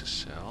these to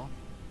sell.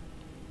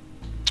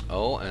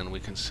 Oh, and we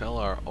can sell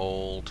our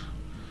old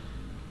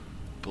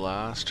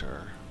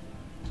blaster.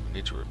 We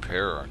need to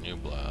repair our new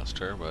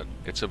blaster, but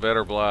it's a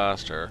better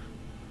blaster.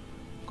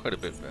 Quite a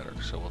bit better.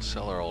 So we'll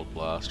sell our old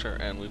blaster,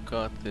 and we've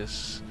got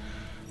this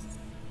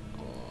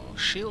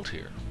shield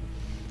here.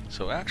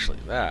 So actually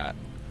that,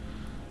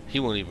 he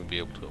won't even be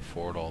able to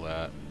afford all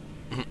that.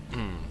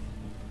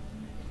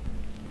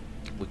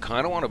 We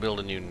kind of want to build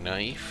a new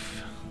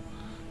knife.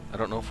 I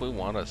don't know if we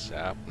want a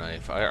zap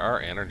knife. Our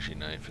energy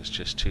knife is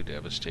just too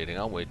devastating.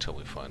 I'll wait till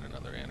we find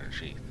another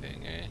energy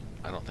thing, eh?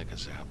 I don't think a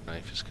zap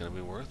knife is going to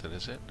be worth it,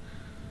 is it?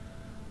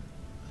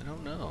 I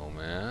don't know,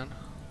 man.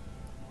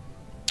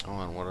 Oh,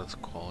 and what is the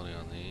quality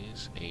on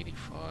these?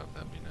 85,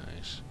 that'd be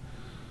nice.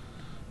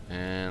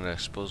 And I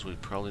suppose we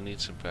probably need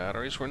some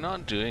batteries. We're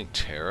not doing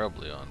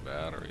terribly on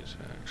batteries,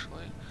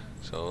 actually.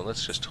 So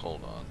let's just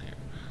hold on here.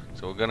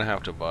 So we're gonna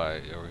have to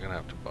buy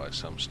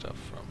some stuff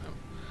from him.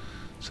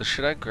 So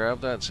should I grab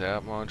that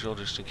zap module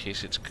just in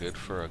case it's good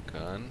for a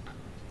gun?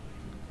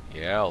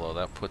 Yeah, although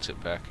that puts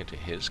it back into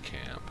his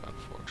camp,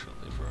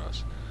 unfortunately for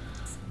us.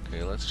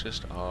 Okay, let's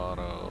just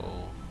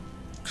auto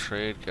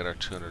trade, get our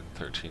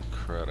 213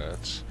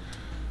 credits.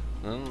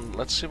 Then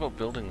let's see about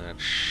building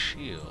that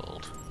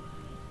shield.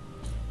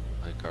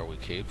 Like, are we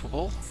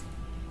capable?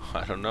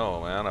 I don't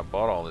know, man. I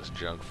bought all this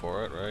junk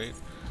for it, right?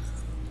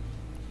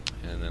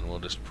 And then we'll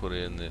just put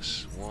in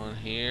this one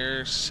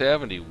here.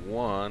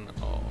 71.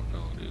 Oh,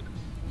 no, dude.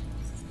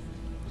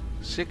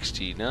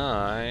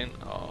 69.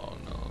 Oh,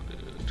 no,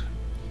 dude.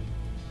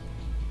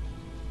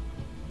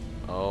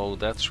 Oh,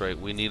 that's right.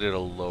 We needed a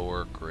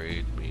lower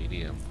grade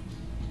medium.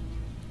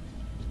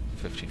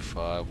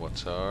 55.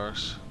 What's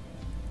ours?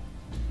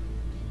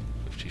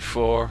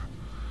 54.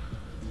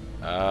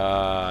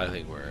 I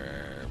think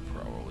we're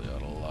probably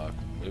out of luck.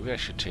 Maybe I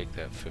should take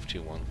that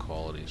 51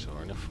 quality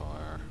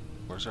Zornifier.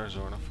 Where's our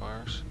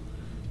Zornifiers?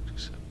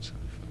 27,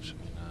 75,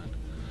 79.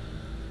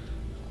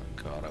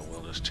 Oh god, I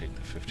will just take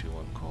the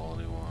 51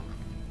 quality one.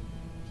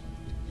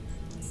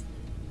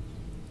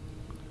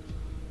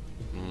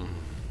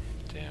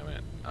 Damn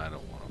it. I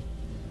don't want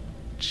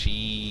to.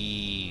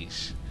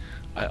 Jeez.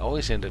 I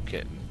always end up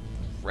getting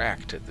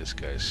wrecked at this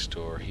guy's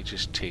store. He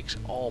just takes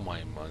all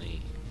my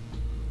money.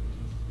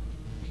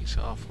 He's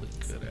awfully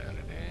good at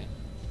it, eh?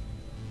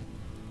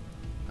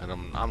 And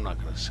I'm not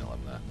going to sell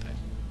him that thing.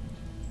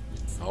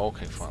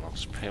 Okay, fine. I'll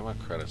just pay my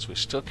credits. We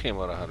still came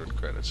out 100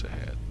 credits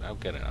ahead. I'm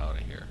getting out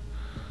of here.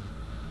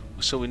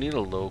 So we need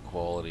a low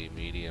quality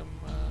medium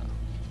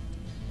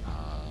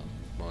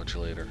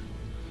modulator.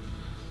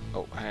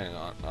 Oh, hang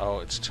on. Oh,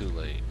 it's too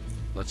late.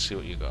 Let's see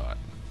what you got.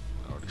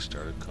 I already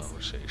started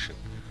conversation.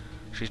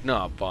 She's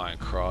not buying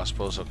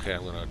crossbows. Okay,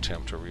 I'm going to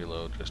attempt to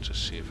reload just to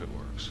see if it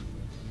works.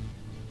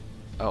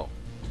 Oh,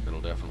 it'll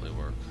definitely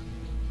work.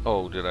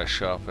 Oh, did I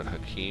shop at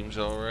Hakeem's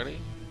already?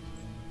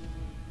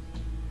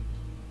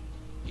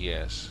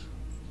 Yes.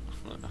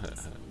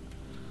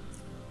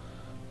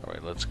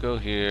 Alright, let's go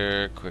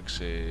here, quick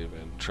save,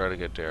 and try to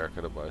get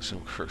Derica to buy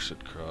some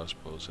cursed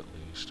crossbows at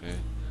least, eh?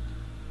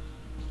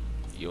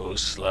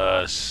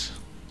 Useless!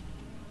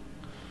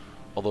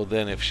 Although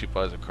then if she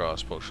buys a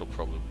crossbow, she'll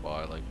probably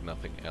buy like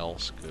nothing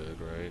else good,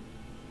 right?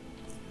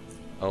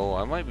 Oh,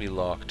 I might be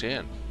locked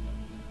in.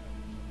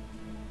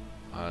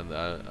 And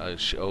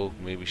oh,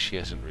 maybe she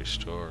hasn't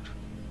restored.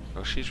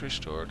 Oh, she's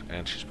restored,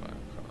 and she's buying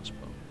a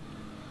crossbow.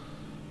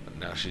 But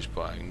now she's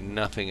buying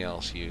nothing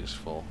else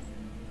useful.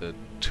 The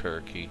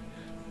turkey,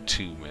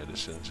 2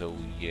 medicines. Oh,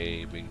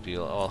 yay, big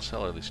deal. Oh, I'll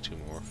sell her these 2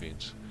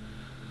 morphines.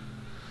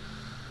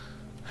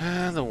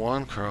 And the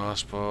 1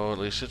 crossbow, at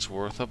least it's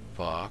worth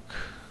 $1.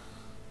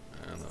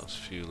 And those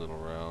few little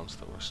rounds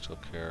that we're still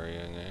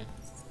carrying, eh?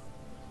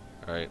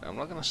 Alright, I'm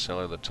not going to sell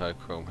her the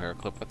Tychrome hair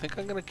clip. I think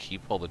I'm going to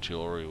keep all the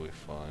jewelry we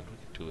find. We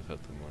can do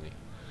without the money.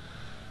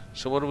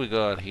 So what do we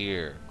got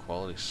here?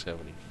 Quality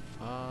 75.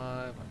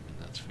 I mean,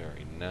 that's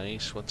very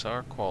nice. What's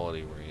our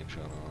quality range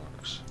on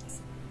ours?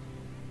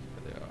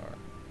 There they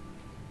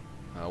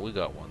are. We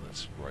got one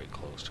that's right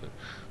close to it.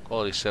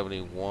 Quality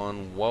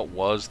 71. What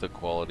was the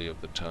quality of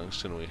the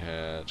tungsten we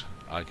had?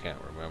 I can't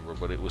remember,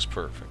 but it was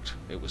perfect.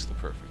 It was the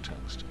perfect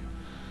tungsten.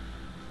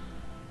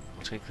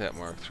 I'll take that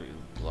Mark III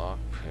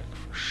lockpick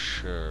for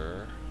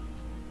sure.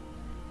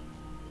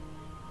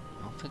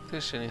 I don't think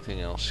there's anything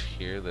else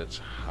here that's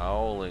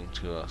howling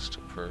to us to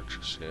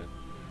purchase it.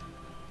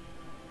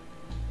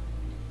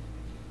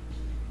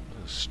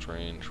 A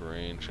strange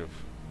range of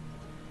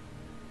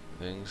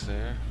things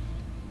there.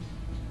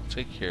 I'll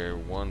take your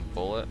 1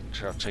 bullet.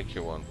 I'll take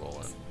your 1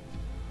 bullet.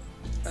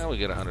 And we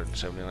get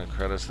 179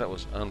 credits. That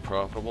was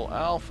unprofitable.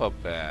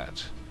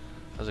 Alphabet.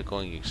 How's it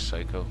going, you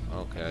psycho?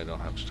 Okay, I don't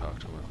have to talk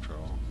to him after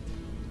all.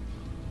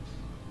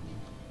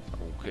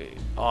 Okay,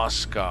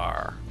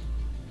 Oscar.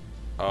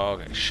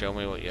 Okay, show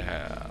me what you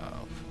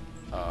have.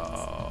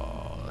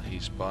 Oh,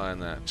 he's buying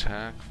that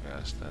tack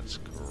vest. That's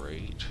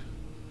great.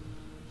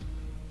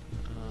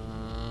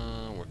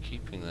 We're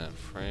keeping that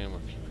frame. We're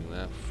keeping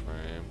that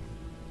frame.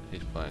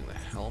 He's buying the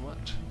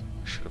helmet.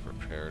 I should have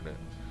repaired it.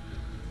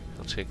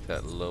 He'll take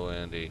that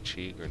low-end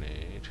HE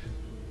grenade.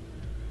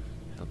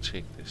 He'll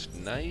take this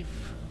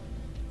knife.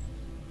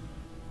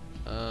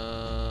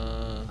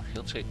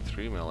 He'll take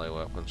 3 melee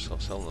weapons. I'll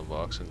sell him the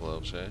boxing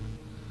gloves, eh?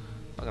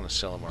 I'm gonna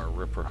sell him our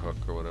Ripper Hook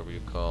or whatever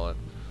you call it.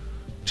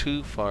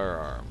 2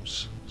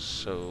 firearms.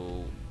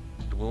 So,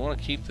 do we want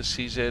to keep the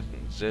CZ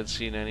and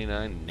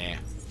ZC99? Nah,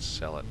 Let's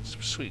sell it.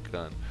 Sweet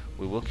gun.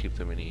 We will keep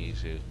them in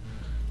Izu.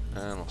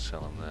 And we'll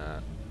sell them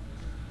that.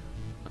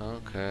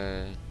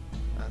 Okay.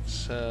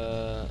 That's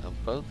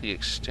about the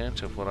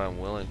extent of what I'm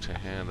willing to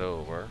hand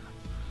over.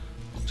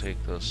 I'll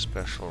take those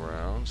special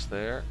rounds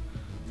there.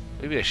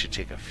 Maybe I should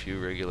take a few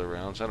regular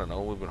rounds. I don't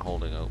know. We've been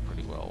holding out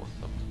pretty well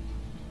with them.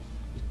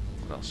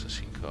 What else has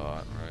he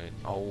got, right?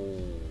 Oh,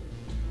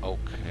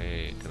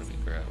 okay. Gonna be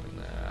grabbing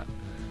that.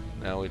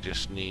 Now we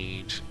just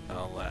need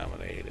a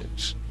laminated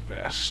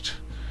vest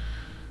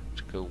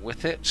to go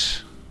with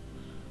it.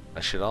 I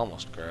should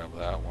almost grab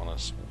that one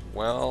as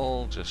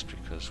well, just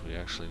because we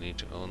actually need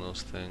to own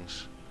those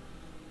things.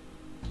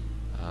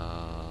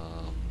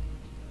 And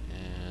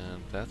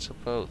that's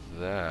about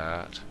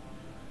that.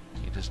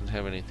 He doesn't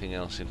have anything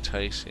else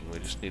enticing. We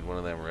just need one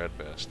of them red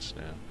vests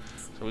now.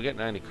 So we get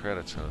 90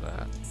 credits out of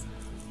that.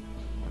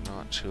 We're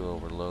not too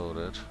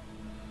overloaded.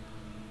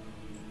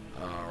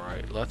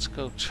 Alright, let's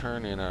go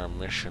turn in our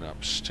mission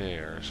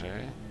upstairs,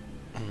 eh?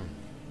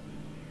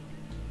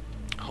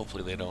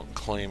 Hopefully they don't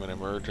claim an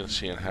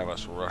emergency and have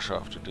us rush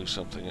off to do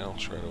something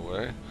else right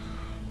away.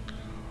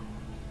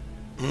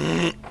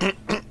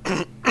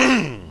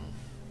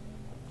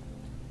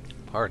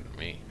 Pardon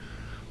me.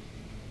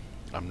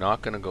 I'm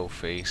not going to go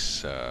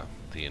face the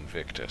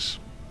Invictus.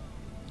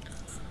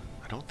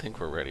 I don't think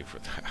we're ready for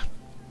that.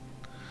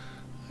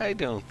 I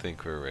don't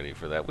think we're ready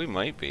for that. We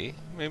might be.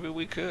 Maybe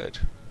we could.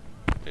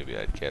 Maybe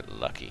I'd get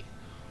lucky.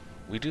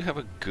 We do have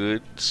a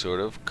good sort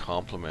of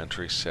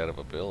complementary set of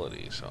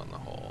abilities on the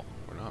whole.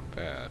 We're not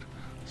bad.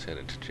 Let's head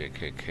into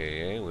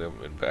JKKA. We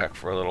haven't been back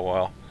for a little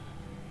while.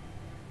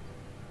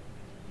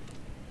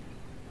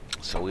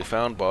 So we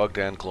found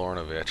Bogdan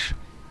Glornovich.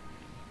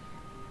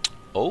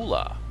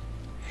 Ola.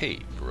 Hey,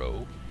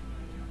 bro.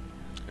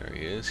 There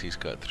he is. He's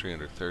got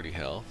 330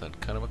 health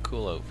and kind of a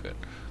cool outfit.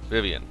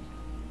 Vivian.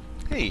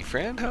 Hey,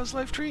 friend. How's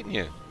life treating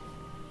you?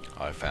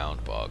 I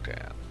found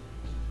Bogdan.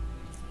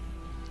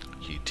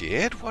 You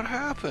did? What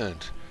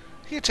happened?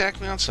 He attacked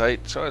me on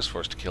sight, so I was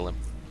forced to kill him.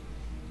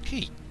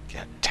 He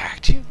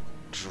attacked you?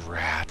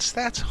 Drats,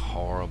 that's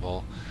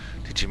horrible.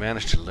 Did you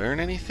manage to learn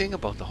anything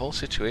about the whole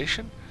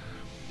situation?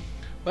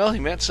 Well, he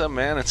met some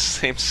man at the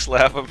same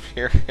slab up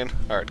here in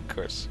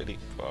Hardcore City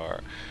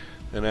Bar.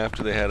 And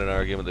after they had an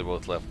argument, they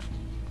both left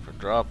for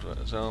drop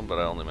zone, but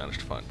I only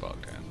managed to find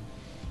Bogdan.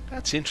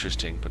 That's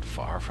interesting, but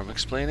far from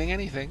explaining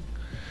anything.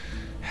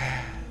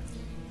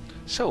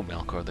 So,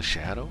 Melkor the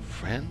Shadow,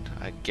 friend,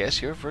 I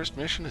guess your first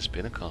mission has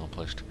been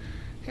accomplished.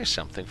 Here's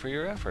something for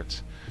your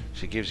efforts.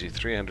 She gives you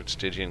 300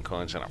 Stygian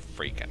coins and a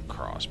freaking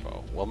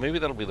crossbow. Well, maybe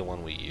that'll be the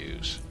one we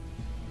use.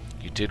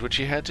 You did what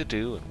you had to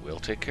do, and we'll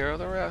take care of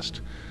the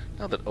rest.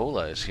 Now that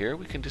Ola is here,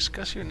 we can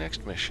discuss your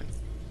next mission.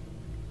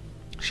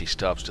 She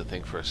stops to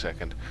think for a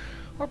second.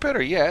 Or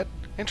better yet,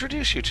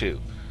 introduce you to.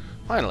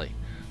 Finally,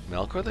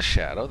 Melkor the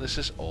Shadow, this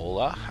is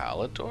Ola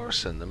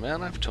Halladorson, the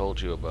man I've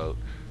told you about.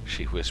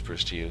 She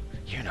whispers to you.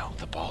 You know,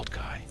 the bald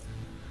guy.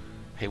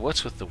 Hey,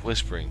 what's with the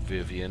whispering,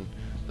 Vivian?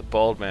 The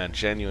bald man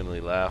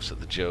genuinely laughs at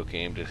the joke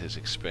aimed at his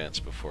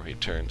expense before he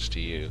turns to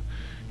you.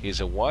 He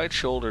is a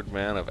wide-shouldered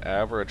man of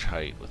average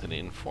height with an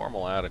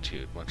informal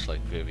attitude, much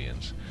like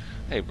Vivian's.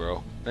 Hey,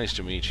 bro. Nice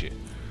to meet you.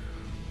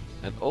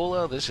 And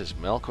Ola, this is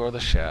Melkor the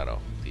Shadow,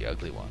 the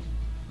ugly one.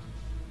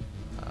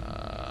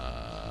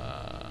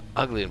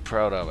 Ugly and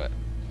proud of it.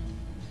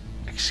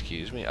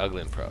 Excuse me?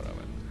 Ugly and proud of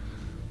it.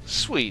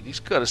 Sweet,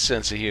 he's got a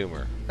sense of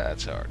humor.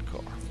 That's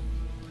hardcore.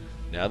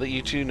 Now that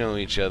you two know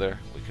each other,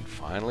 we can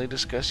finally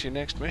discuss your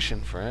next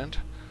mission, friend.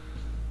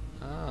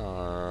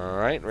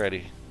 Alright,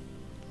 ready.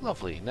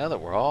 Lovely. Now that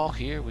we're all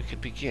here, we can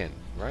begin,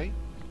 right?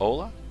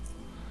 Ola?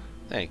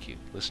 Thank you.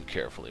 Listen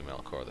carefully,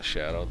 Melkor the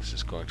Shadow. This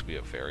is going to be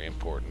a very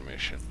important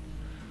mission.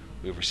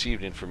 We have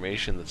received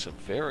information that some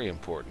very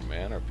important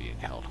men are being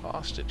held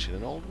hostage in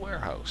an old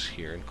warehouse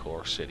here in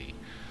Core City.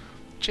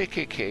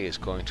 JKK is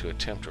going to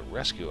attempt a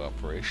rescue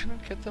operation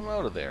and get them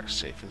out of there,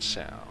 safe and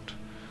sound.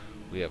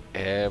 We have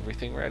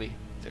everything ready.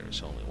 There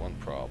is only one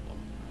problem.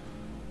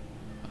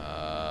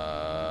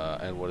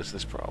 And what is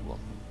this problem?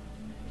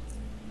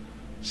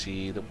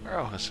 See, the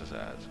warehouse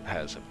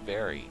has a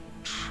very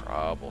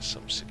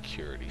troublesome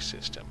security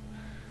system.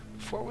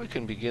 Before we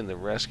can begin the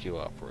rescue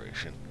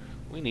operation,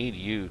 we need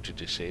you to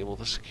disable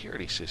the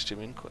security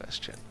system in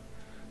question.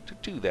 To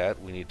do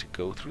that, we need to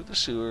go through the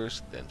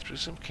sewers, then through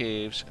some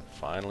caves, and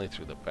finally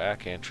through the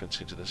back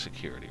entrance into the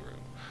security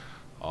room.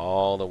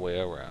 All the way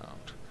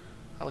around.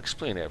 I'll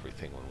explain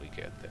everything when we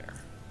get there.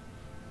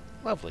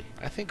 Lovely.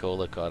 I think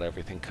Ola got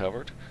everything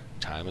covered.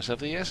 Time is of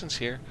the essence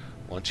here.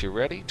 Once you're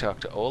ready, talk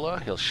to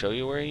Ola. He'll show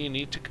you where you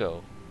need to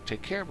go.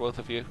 Take care, both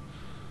of you.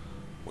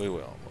 We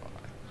will.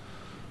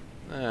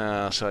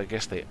 So I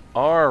guess they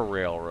are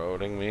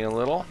railroading me a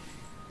little.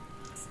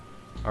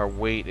 Our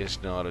weight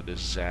is not a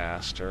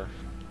disaster.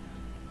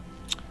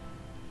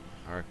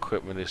 Our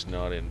equipment is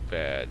not in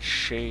bad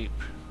shape.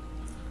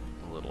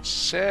 A little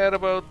sad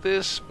about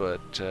this,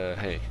 but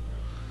hey.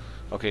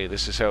 Okay,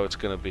 this is how it's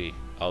going to be.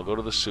 I'll go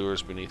to the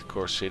sewers beneath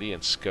Core City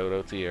and scout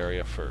out the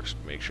area first.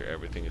 Make sure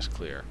everything is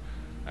clear.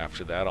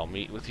 After that, I'll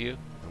meet with you,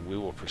 and we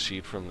will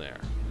proceed from there.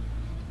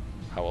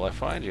 How will I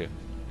find you?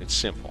 It's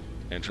simple.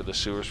 Enter the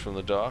sewers from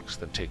the docks,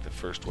 then take the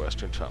first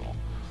western tunnel.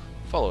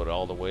 Follow it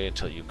all the way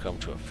until you come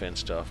to a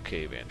fenced-off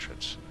cave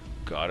entrance.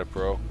 Got it,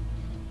 bro?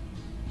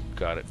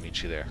 Got it.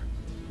 Meet you there.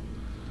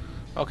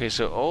 Okay,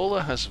 so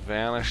Ola has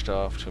vanished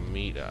off to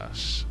meet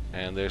us,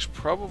 and there's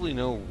probably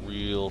no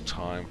real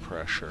time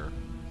pressure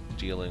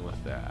dealing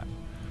with that.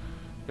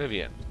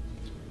 Vivian.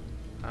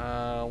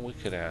 We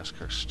could ask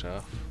her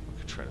stuff. We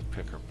could try to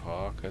pick her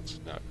pockets.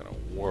 Not gonna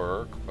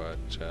work, but,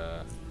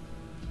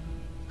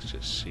 let's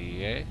just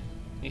see, eh?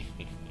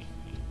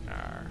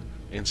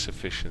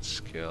 Insufficient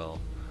skill.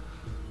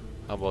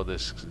 How about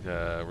this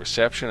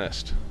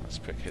receptionist? Let's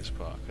pick his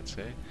pockets,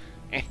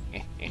 eh?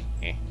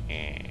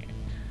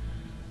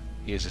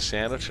 Here's a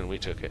sandwich and we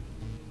took it.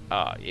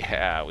 Oh,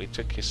 yeah, we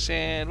took your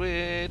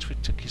sandwich. We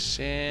took your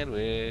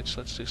sandwich.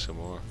 Let's do some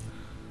more.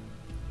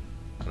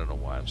 I don't know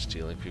why I'm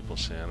stealing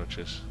people's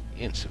sandwiches.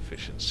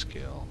 Insufficient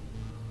skill.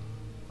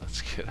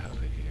 Let's get out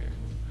of here.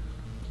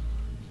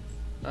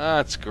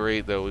 That's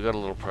great, though. We got a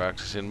little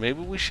practice in.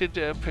 Maybe we should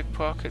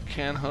pickpocket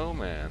Can Ho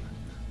Man.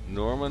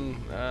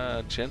 Norman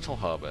Gentle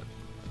Hobbit,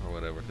 or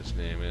whatever his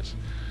name is.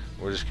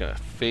 We're just gonna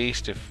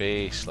face to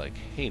face, like,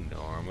 hey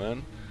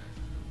Norman,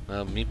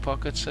 me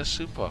pockets a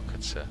soup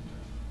pockets a.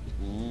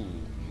 Ooh,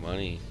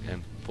 money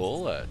and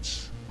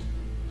bullets.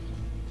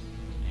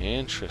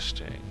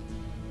 Interesting.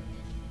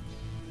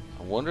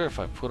 I wonder if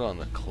I put on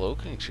the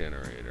cloaking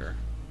generator,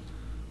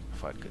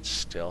 if I could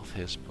stealth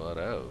his butt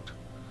out.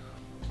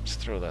 Let's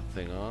throw that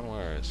thing on.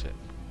 Where is it?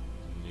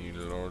 Need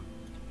it or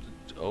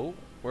oh,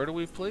 where do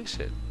we place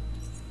it?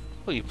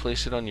 Oh, you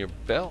place it on your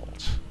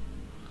belt.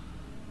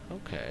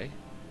 Okay,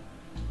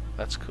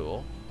 that's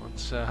cool.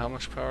 Let's. How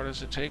much power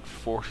does it take?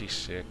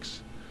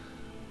 46.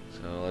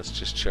 So let's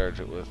just charge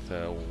it with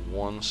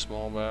one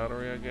small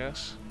battery, I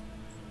guess.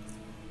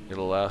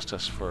 It'll last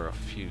us for a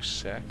few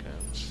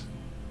seconds.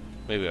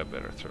 Maybe I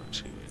better throw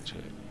 2 into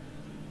it.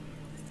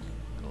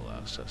 It'll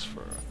last us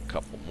for a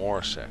couple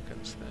more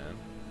seconds then.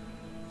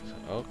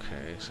 So,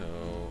 okay, so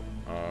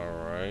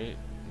alright,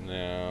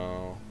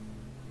 now.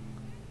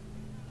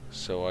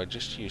 So I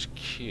just use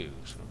Q.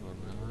 So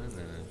 9 and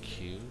then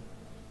Q.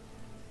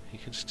 He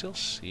can still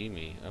see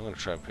me. I'm going to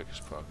try and pick his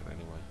pocket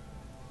anyway.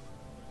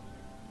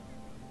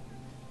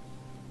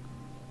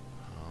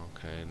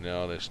 Okay,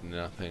 no, there's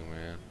nothing,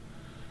 man.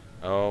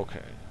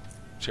 Okay.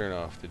 Turn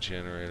off the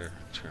generator.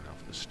 Turn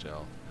off the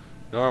stealth.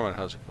 Norman,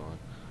 how's it going?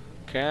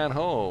 Can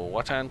Ho,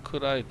 what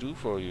could I do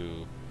for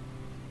you?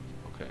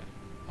 Okay.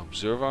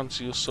 Observance,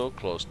 you so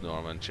close,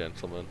 Norman,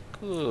 gentlemen.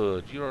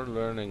 Good, you're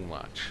learning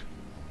much.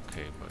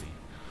 Okay, buddy.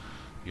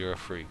 You're a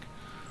freak.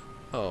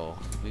 Oh,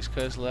 these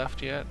guys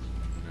left yet?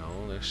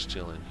 No, they're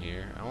still in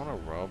here. I want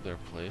to rob their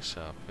place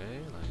up,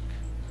 eh?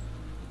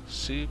 Like,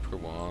 super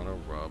want to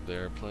rob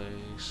their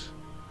place.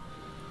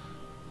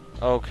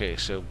 Okay,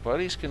 so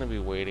Buddy's going to be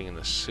waiting in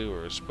the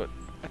sewers, but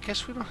I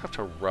guess we don't have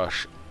to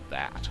rush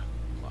that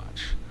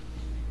much.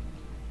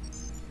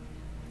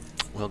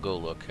 We'll go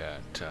look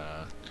at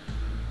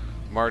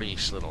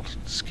Marty's little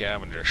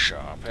scavenger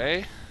shop,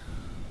 eh?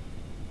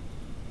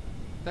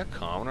 That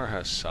commoner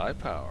has psi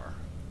power.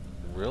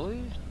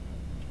 Really?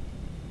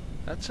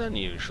 That's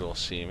unusual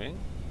seeming.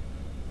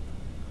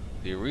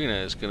 The arena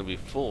is going to be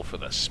full for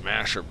the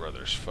Smasher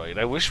Brothers fight.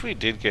 I wish we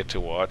did get to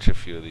watch a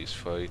few of these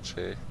fights,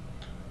 eh?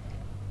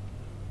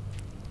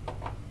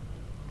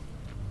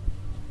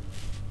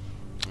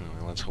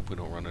 Anyway, let's hope we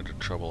don't run into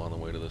trouble on the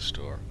way to the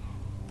store.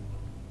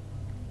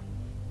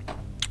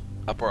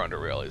 Upper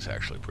Underrail is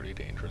actually a pretty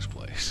dangerous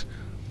place.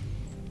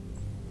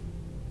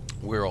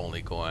 We're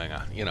only going,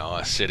 you know,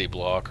 a city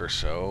block or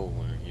so.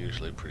 We're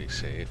usually pretty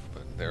safe,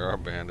 but there are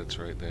bandits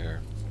right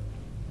there.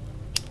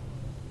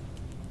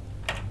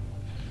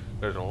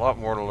 There's a lot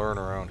more to learn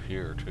around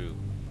here, too.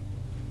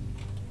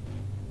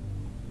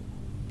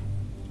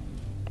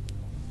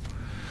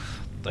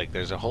 Like,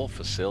 there's a whole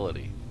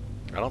facility.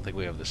 I don't think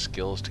we have the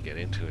skills to get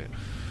into it.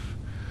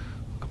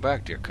 Welcome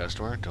back, dear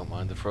customer. Don't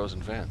mind the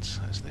frozen vents.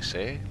 As they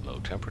say, low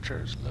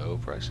temperatures, low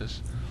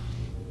prices.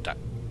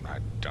 I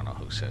don't know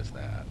who says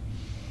that.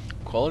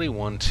 Quality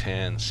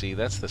 110. See,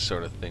 that's the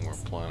sort of thing we're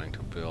planning to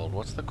build.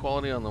 What's the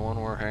quality on the one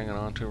we're hanging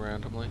on to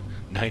randomly?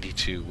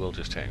 92. We'll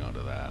just hang on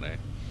to that, eh?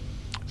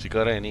 So you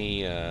got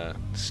any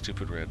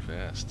stupid red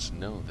vests?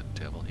 No, the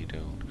devil he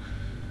don't.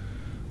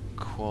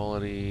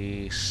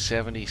 Quality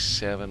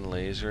 77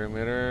 laser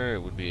emitter. It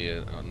would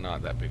be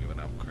not that big of an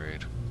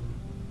upgrade.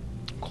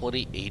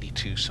 Quality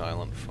 82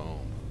 silent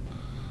foam.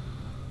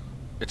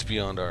 It's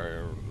beyond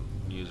our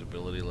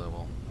usability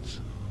level.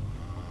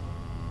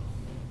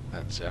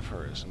 That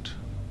Zephyr isn't.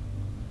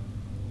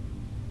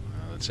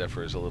 That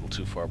Zephyr is a little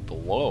too far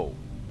below.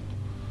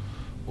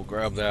 We'll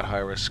grab that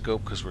high-risk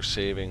scope because we're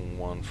saving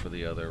one for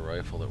the other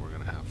rifle that we're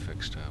going to have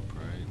fixed up,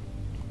 right?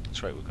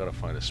 That's right, we've got to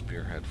find a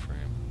spearhead frame.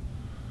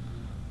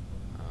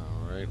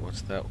 Alright,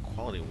 what's that?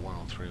 Quality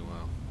 103,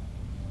 wow.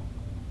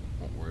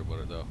 Won't worry about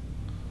it though.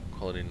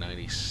 Quality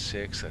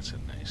 96, that's a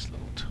nice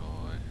little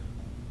toy.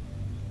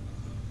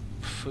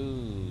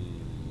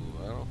 Food.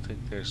 I don't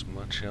think there's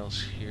much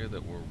else here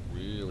that we're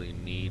really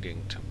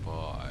needing to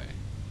buy.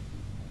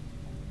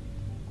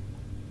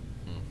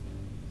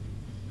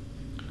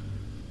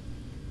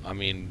 I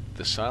mean,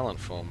 the silent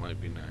foam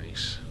might be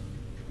nice.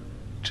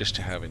 Just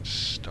to have in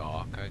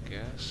stock, I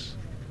guess.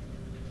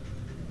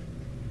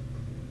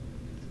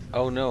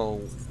 Oh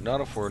no,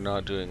 not if we're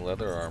not doing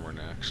leather armor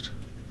next.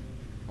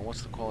 And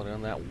what's the quality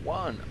on that?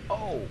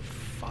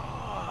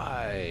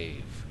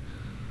 105!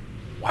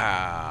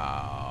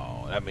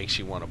 Wow! That makes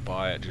you want to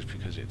buy it just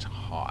because it's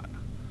hot.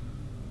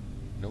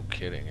 No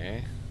kidding,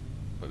 eh?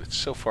 But it's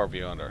so far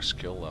beyond our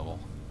skill level.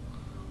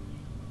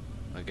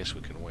 I guess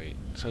we can wait.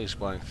 So he's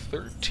buying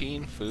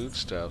 13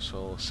 foodstuffs,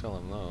 so we'll sell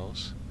him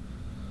those.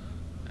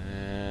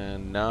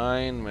 And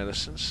 9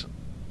 medicines.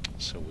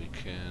 So we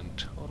can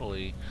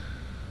totally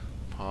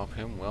pop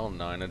him. Well,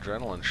 9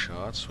 adrenaline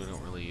shots. We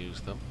don't really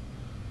use them.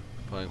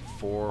 Buying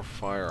 4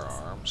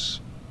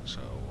 firearms. So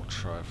we'll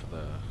try for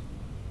the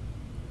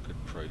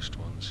good priced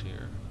ones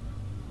here.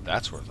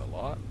 That's worth a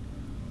lot.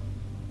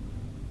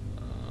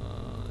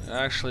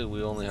 Actually,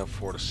 we only have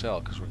 4 to sell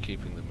because we're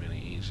keeping the mini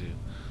easy.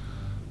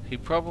 He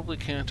probably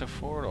can't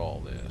afford all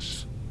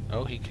this.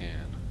 Oh, he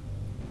can.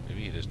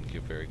 Maybe he doesn't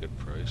give very good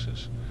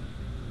prices.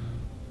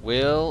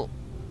 Well,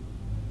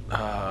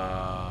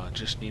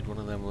 just need one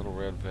of them little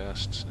red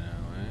vests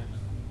now,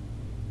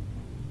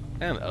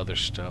 eh? And other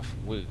stuff.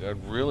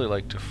 I'd really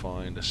like to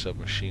find a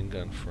submachine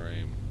gun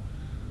frame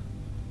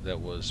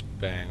that was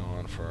bang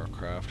on for our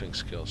crafting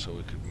skill so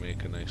we could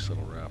make a nice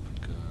little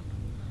rapid gun.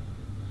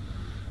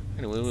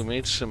 Anyway, we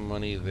made some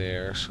money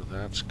there, so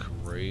that's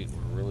great.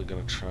 We're really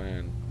going to try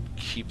and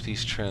keep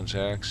these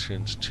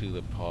transactions to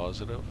the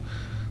positive.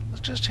 Let's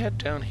just head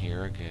down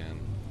here again.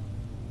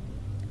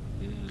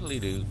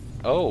 Doodly-doo.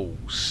 Oh,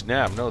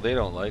 snap. No, they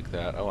don't like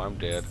that. Oh, I'm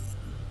dead.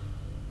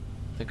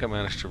 I think I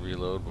managed to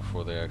reload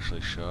before they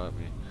actually shot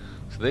me.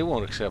 So they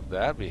won't accept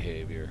that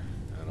behavior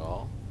at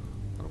all.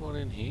 What about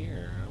in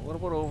here? What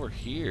about over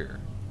here?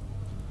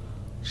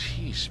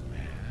 Jeez, man.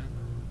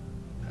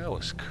 That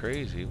was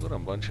crazy. What a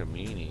bunch of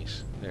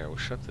meanies. There, we'll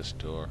shut this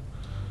door.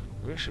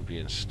 Maybe I should be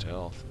in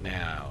stealth.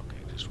 Now, okay,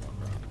 just one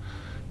round.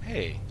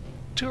 Hey,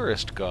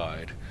 tourist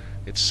guide.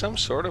 It's some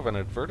sort of an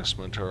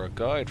advertisement or a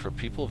guide for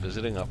people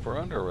visiting Upper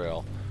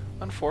Underrail.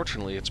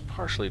 Unfortunately, it's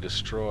partially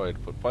destroyed,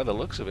 but by the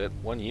looks of it,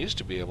 one used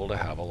to be able to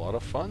have a lot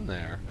of fun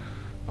there.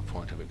 A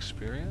point of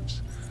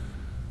experience.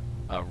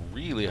 A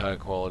really high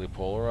quality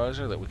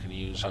polarizer that we can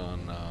use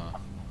on our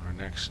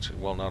next,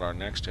 well, not our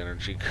next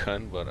energy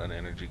gun, but an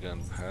energy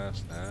gun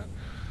past that.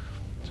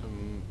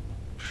 Some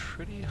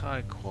pretty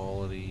high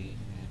quality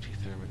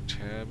anti-thermic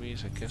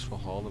tabbies. I guess we'll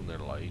haul them, they're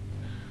light.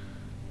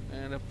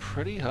 And a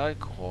pretty high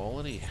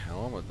quality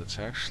helmet that's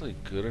actually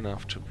good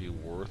enough to be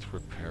worth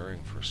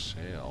repairing for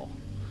sale.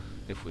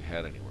 If we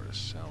had anywhere to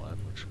sell it,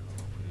 which I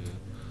hope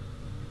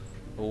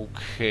we do.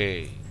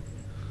 Okay.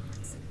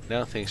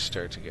 Now things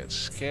start to get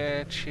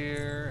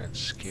sketchier and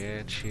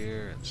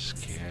sketchier and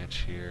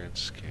sketchier and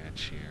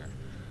sketchier.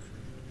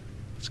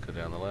 Let's go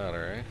down the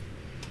ladder, eh?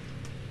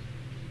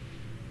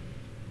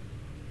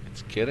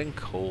 It's getting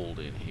cold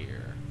in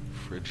here.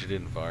 Frigid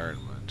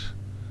environment.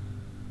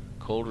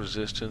 Cold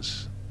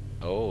resistance.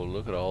 Oh,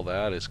 look at all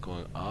that. It's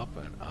going up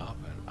and up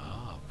and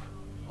up.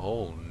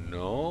 Oh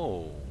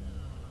no.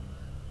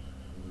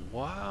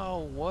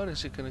 Wow, what?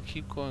 Is it going to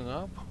keep going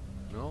up?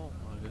 No,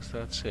 I guess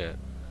that's it.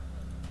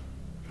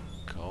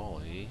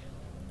 Golly.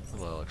 A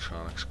little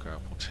electronic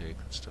scrap we'll take.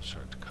 That stuff's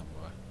starting to come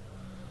by.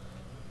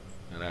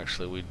 And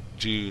actually, we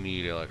do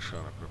need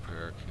electronic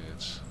repair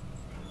kits.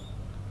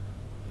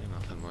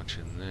 Nothing much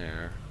in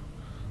there.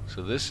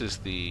 So this is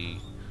the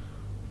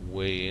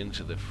way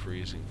into the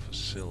freezing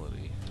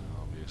facility,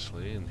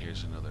 obviously. And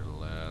here's another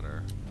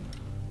ladder.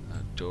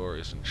 That door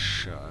isn't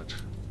shut.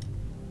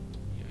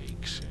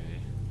 Yikes,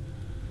 eh?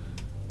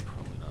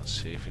 Probably not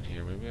safe in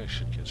here. Maybe I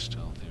should get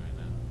stealthy right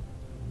now.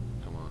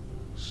 Come on,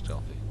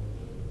 stealthy.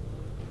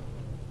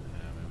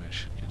 Yeah, maybe I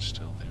should get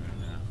stealthy right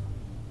now.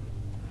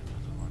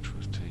 Nothing much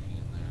worth taking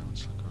in there.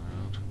 Let's look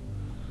around.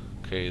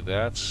 Okay,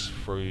 that's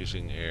for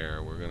using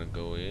air. We're gonna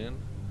go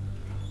in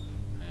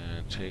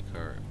and take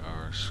our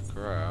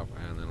scrap,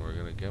 and then we're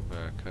gonna get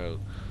back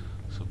out.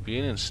 So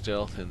being in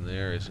stealth in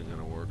there isn't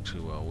gonna work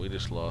too well. We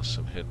just lost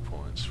some hit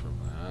points from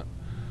that.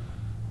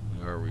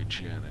 We are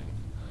regenning.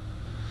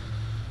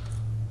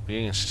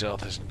 Being in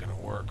stealth isn't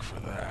gonna work for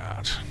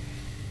that.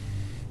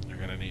 You're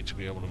gonna need to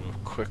be able to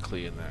move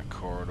quickly in that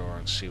corridor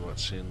and see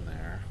what's in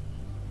there.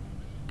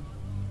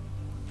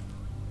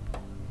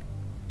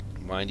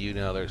 Mind you,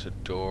 now there's a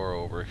door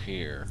over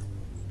here.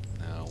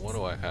 Now, what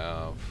do I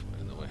have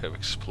in the way of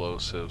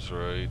explosives,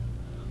 right?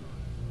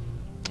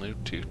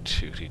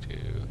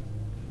 Doo-doo-doo-doo-doo.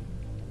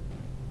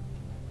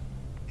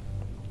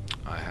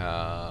 I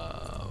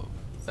have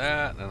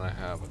that, and I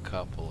have a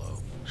couple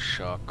of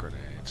shock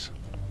grenades.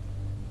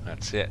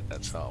 That's it.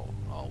 That's all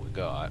we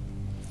got.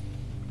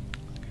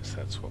 I guess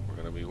that's what we're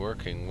going to be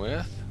working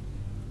with.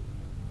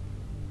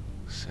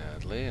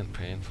 Sadly and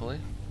painfully.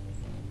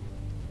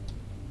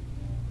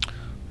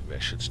 Maybe I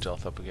should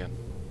stealth up again.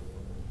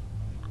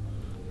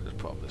 Just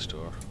pop this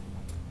door.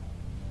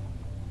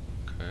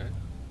 Okay.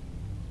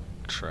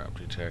 Trap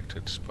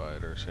detected.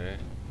 Spiders, eh?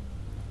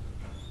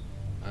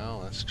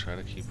 Well, let's try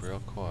to keep real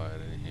quiet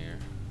in here.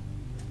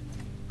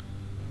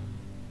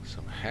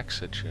 Some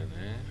hexogen,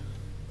 eh?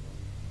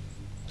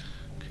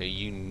 Okay,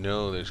 you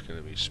know there's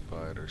gonna be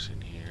spiders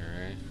in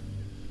here, eh?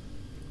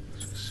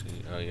 Let's just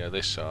see. Oh yeah,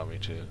 they saw me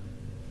too.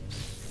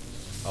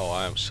 Oh,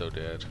 I am so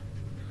dead.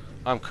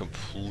 I'm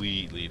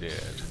completely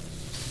dead.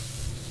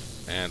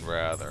 And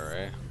rather,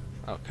 eh?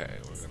 Okay,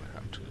 we're gonna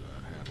have to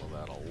handle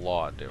that a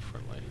lot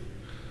differently.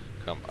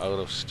 Come out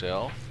of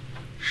stealth.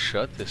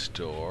 Shut this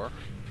door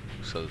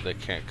so that they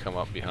can't come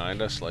up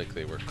behind us like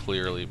they were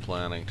clearly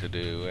planning to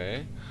do,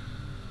 eh?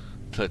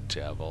 The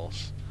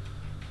devils.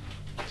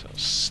 So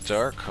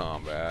start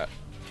combat,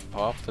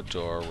 pop the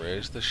door,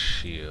 raise the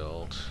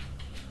shield,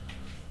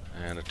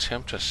 and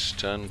attempt a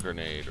stun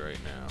grenade right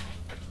now.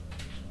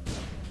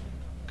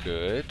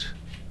 Good.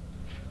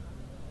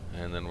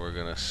 And then we're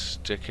gonna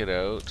stick it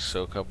out,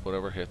 soak up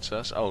whatever hits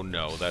us. Oh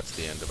no, that's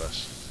the end of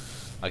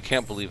us. I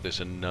can't believe there's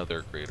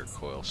another greater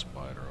coil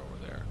spider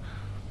over there.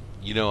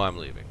 You know I'm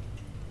leaving.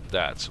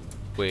 That's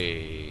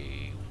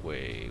way,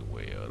 way,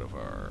 way out of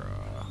our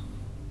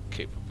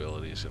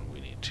capabilities, and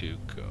we need to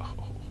go.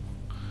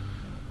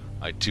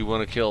 I do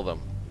want to kill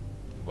them,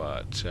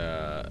 but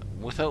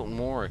without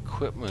more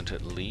equipment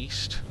at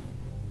least,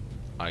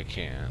 I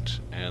can't.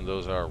 And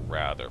those are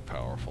rather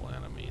powerful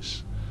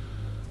enemies.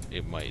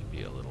 It might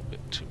be a little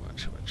bit too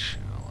much of a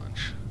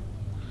challenge.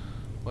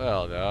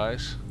 Well,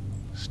 guys,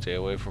 stay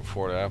away from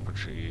Fort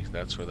Apogee.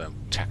 That's where them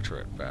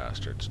Tectorate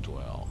bastards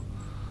dwell.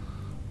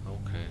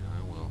 Okay,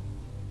 I will.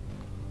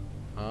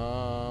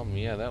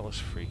 Yeah, that was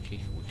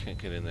freaky. We can't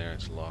get in there.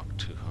 It's locked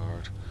too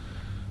hard.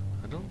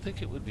 I don't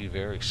think it would be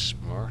very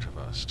smart of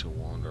us to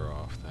wander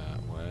off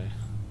that way.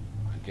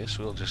 I guess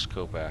we'll just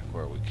go back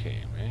where we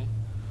came, eh?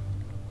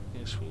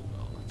 Yes, we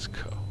will. Let's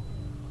go.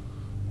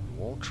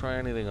 We won't try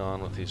anything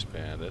on with these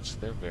bandits.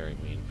 They're very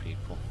mean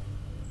people.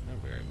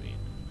 They're very mean.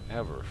 They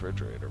have a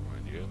refrigerator,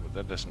 mind you, but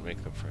that doesn't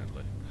make them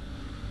friendly.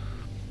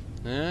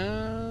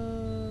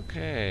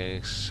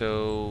 Okay,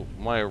 so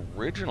my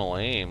original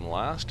aim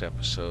last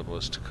episode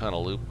was to kind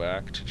of loop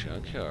back to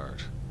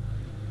Junkyard.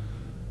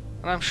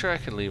 And I'm sure I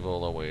can leave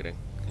Ola waiting.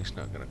 He's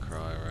not gonna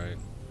cry, right?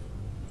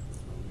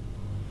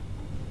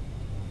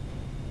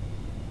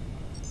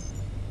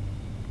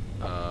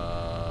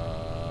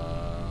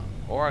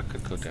 Or I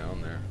could go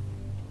down there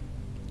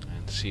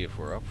and see if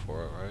we're up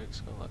for it, right?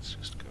 So let's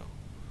just go.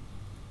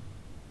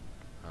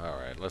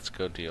 Alright, let's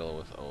go deal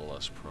with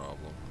Ola's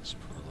problem. Let's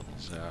put a little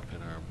zap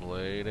in our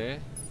blade, eh?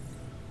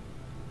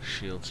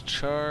 Shield's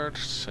charged,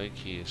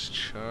 Psyche is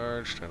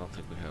charged. I don't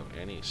think we have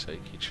any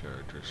Psyche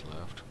chargers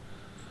left.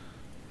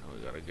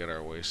 We gotta get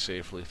our way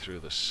safely through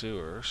the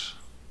sewers.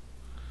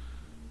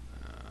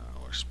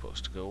 We're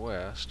supposed to go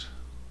west.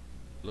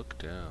 Look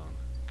down.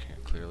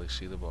 Can't clearly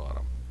see the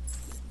bottom.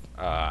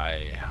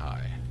 Aye,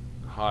 hi.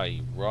 Hi,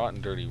 you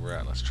rotten dirty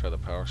rat. Let's try the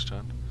power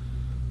stun.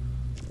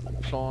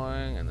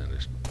 Ploing, and then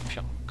just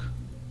pionk.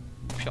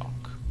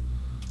 Pionk.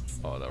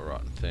 Oh, that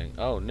rotten thing.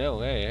 Oh,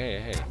 no,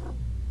 hey.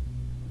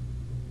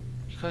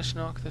 You guys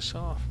knock this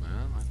off,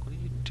 man. Like, what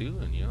are you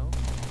doing, yo?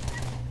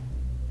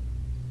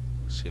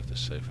 See if the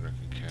siphoner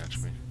can catch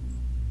me.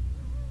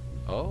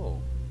 Oh,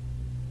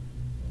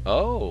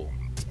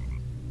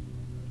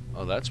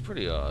 that's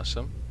pretty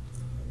awesome.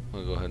 I'm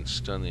gonna go ahead and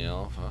stun the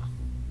alpha.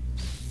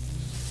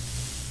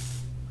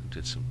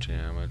 Did some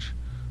damage.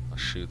 I'll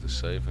shoot the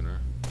siphoner.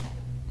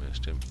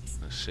 Missed him. I'm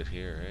gonna sit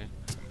here, eh?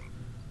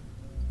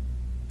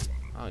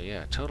 Oh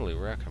yeah, totally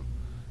wreck him.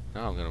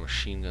 Now I'm gonna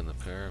machine gun the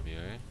pair of you,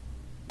 eh?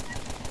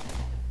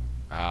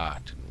 Ah,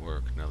 it didn't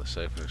work. Now the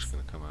siphoner's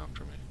gonna come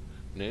after me.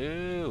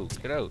 No,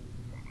 get out.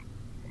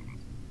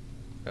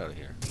 Out of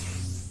here.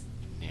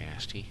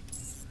 Nasty.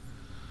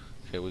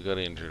 Okay, we got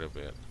injured a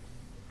bit.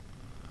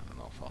 I don't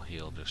know if I'll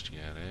heal just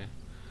yet, eh?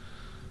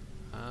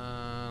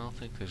 I don't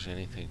think there's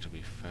anything to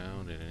be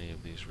found in any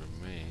of these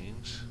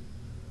remains.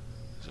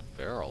 There's a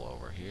barrel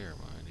over here,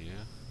 mind you.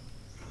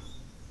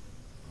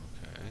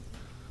 Okay.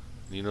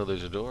 You know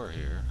there's a door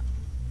here.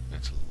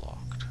 It's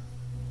locked.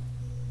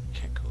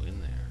 Can't go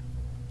in there.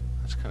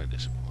 That's kind of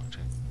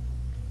disappointing.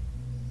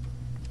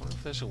 I wonder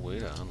if there's a way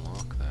to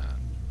unlock that.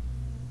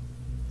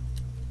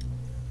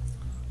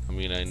 I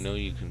mean, I know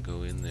you can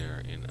go in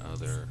there in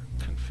other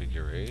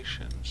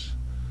configurations.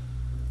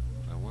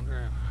 But I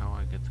wonder how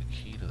I get the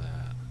key to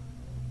that.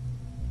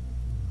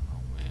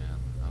 Oh man.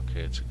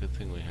 Okay, it's a good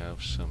thing we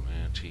have some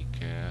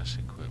anti-gas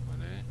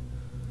equipment, eh?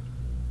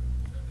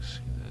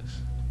 See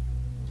this?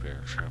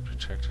 Bear trap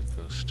detected,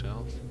 go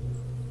stealth.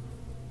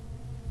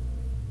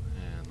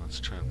 And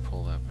let's try and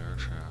pull that bear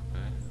trap,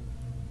 eh?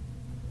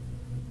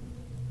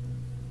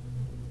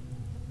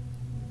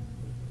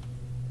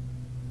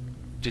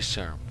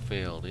 Disarm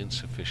failed,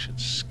 insufficient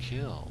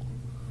skill.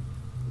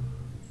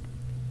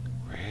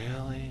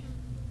 Really?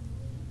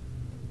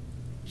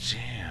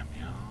 Damn,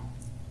 yo.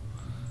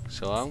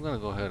 So I'm gonna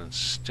go ahead and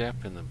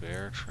step in the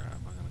bear trap.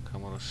 I'm gonna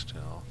come out of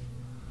stealth.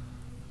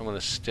 I'm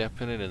gonna step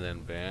in it and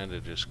then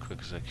bandage as quick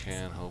as I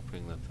can,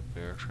 hoping that the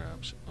bear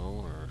trap's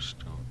owners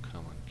don't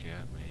come and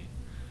get me.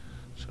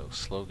 So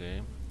slow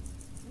game.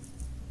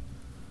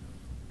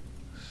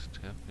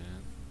 Step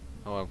in.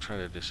 Oh, I'm trying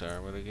to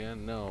disarm it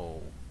again?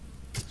 No.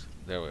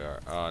 There we are.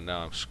 Oh,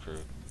 now I'm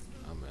screwed.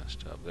 I'm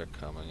messed up. They're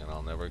coming, and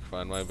I'll never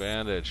find my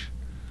bandage.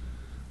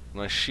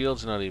 My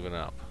shield's not even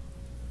up.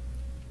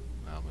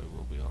 Well, maybe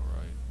we'll be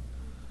alright.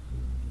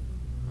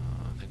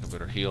 I think I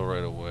better heal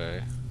right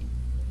away.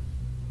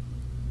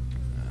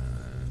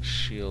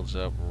 Shield's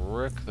up.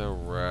 Rick the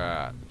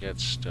Rat. Get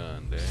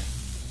stunned, eh?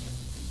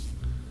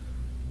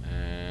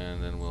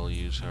 And then we'll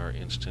use our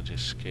instant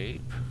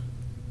escape.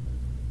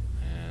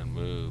 And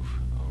move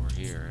over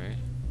here, eh?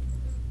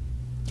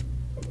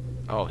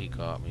 Oh, he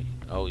got me.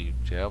 Oh, you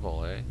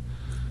devil, eh?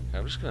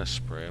 I'm just gonna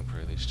spray and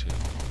pray these two.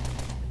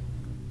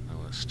 I'm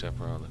gonna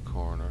step around the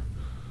corner.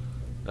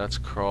 That's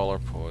crawler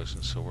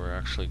poison, so we're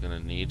actually gonna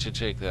need to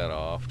take that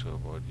off to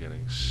avoid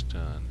getting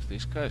stunned.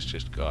 These guys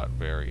just got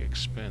very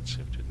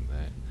expensive, didn't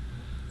they?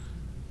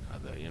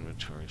 God, that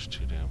inventory's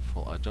too damn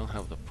full. I don't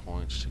have the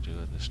points to do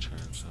it this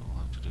turn, so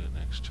we'll have to do it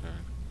next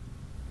turn.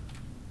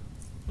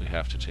 We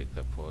have to take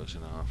that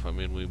poison off. I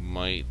mean, we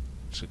might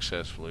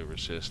successfully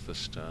resist the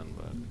stun,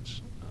 but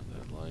it's not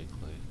that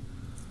likely.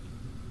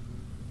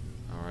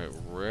 Alright,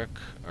 Rick,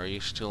 are you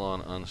still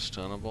on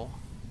unstunnable?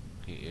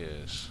 He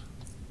is.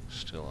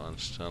 Still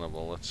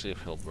unstunnable. Let's see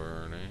if he'll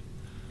burn, eh?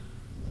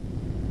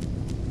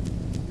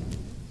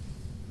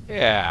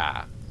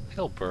 Yeah!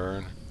 He'll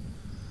burn.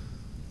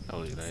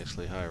 That'll do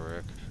nicely. Hi,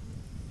 Rick.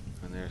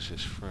 And there's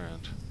his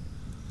friend.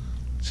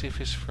 Let's see if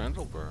his friend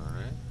will burn,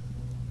 eh?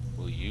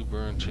 Will you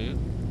burn too?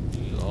 Do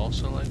you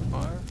also like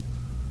fire?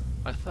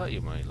 I thought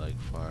you might like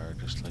fire,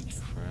 just like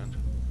your friend.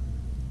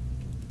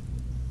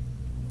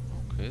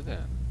 Okay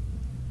then.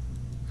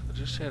 So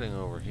just heading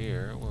over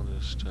here, we'll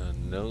just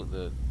note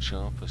that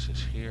Chompus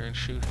is here and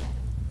shoot him.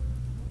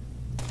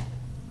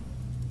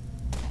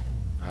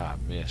 Ah,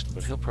 missed,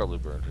 but he'll probably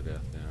burn to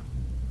death now.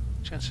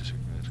 Chances are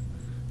good.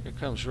 Here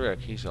comes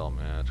Rick, he's all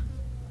mad.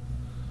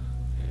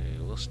 Okay,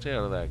 we'll stay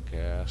out of that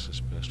gas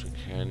as best we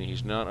can.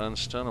 He's not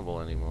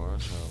unstunnable anymore,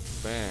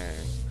 so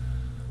bang.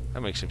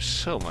 That makes him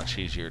so much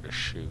easier to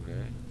shoot, eh?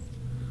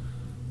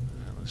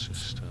 Right, let's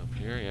just stop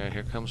here. Yeah,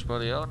 here comes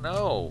buddy. Oh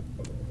no!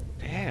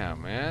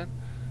 Damn, man.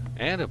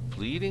 And a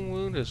bleeding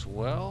wound as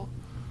well?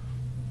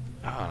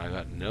 Oh, and I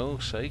got no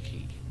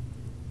psyche.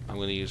 I'm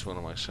going to use one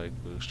of my psych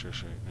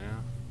boosters right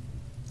now.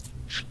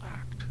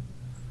 Schlacked.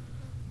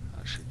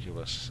 That should give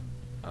us...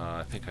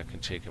 I think I can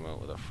take him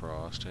out with a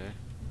frost, eh?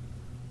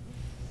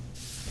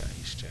 Yeah,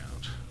 he's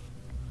down.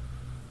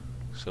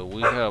 So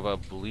we have a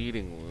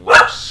bleeding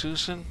wound.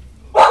 Susan?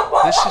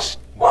 This is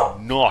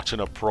not an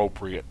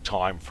appropriate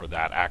time for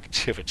that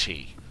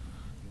activity.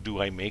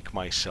 Do I make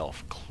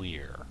myself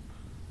clear?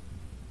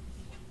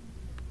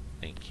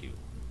 Thank you.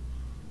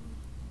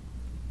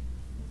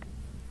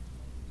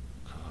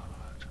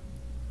 God.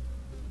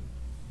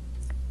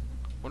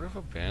 Wonder if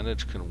a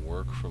bandage can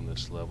work from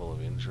this level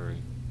of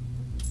injury.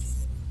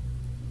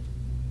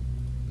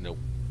 Nope.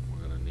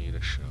 We're gonna need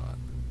a shot.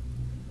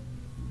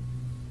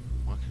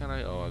 Why can't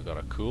I? Oh, I got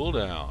a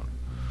cooldown.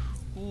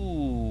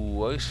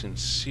 Ooh, I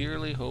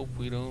sincerely hope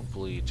we don't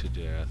bleed to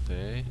death,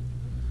 eh?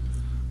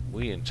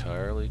 We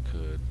entirely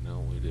could. No,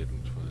 we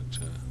didn't, but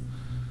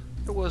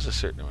there was a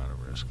certain amount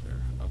of risk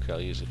there. Okay,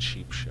 I'll use a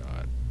cheap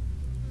shot.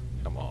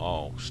 Come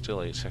on. Oh,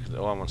 still 8 seconds.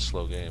 Oh, I'm on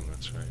slow game.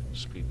 That's right.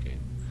 Speed game.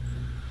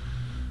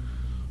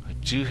 I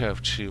do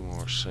have 2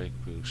 more psych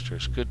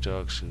boosters. Good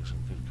dog,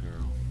 Susan. Good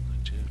girl.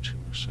 I do have 2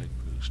 more psych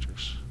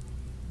boosters.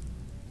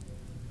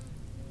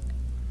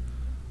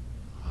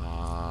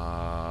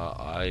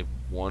 I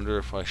wonder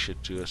if I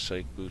should do a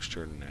psych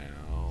booster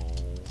now.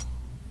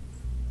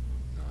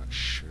 Not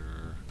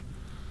sure.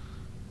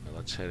 Well,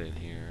 let's head in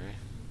here.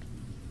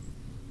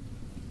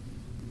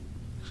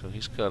 So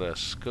he's got a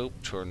scope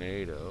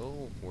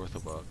tornado worth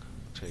 $1.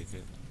 Take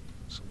it.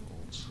 Some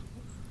bolts.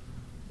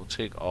 We'll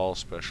take all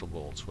special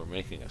bolts. We're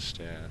making a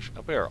stash.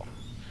 A barrel.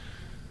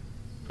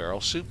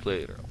 Barrel soup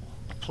ladle.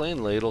 A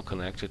plain ladle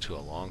connected to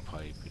a long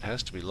pipe. It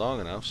has to be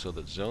long enough so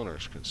that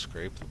zoners can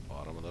scrape the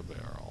bottom of the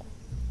barrel.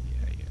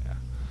 Yeah.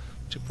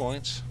 2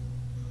 points.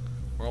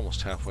 We're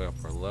almost halfway up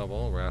our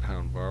level. Rat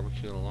Hound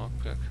Barbecue and a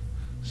lockpick.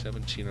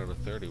 17 out of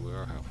 30. We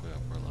are halfway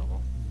up our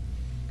level.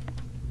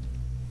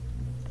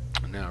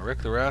 Now,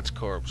 Rick the Rat's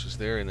corpse is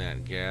there in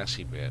that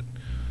gassy bit.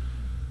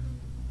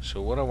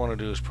 So what I want to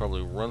do is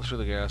probably run through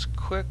the gas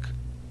quick.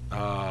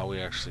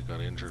 We actually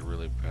got injured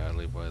really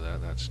badly by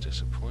that. That's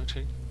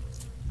disappointing.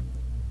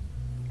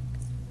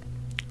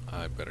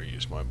 I better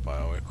use my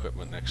bio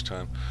equipment next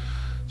time.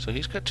 So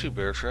he's got 2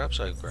 bear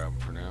traps. I grab them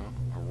for now.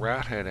 A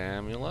rat head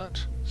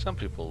amulet. Some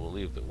people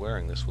believe that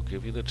wearing this will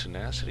give you the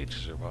tenacity to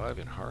survive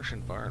in harsh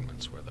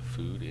environments where the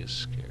food is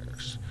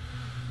scarce.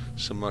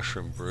 Some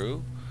mushroom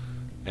brew.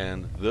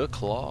 And the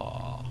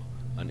claw,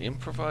 an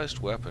improvised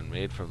weapon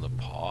made from the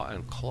paw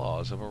and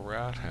claws of a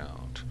rat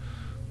hound.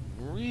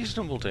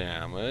 Reasonable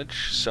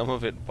damage, some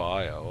of it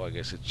bio, I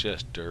guess it's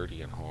just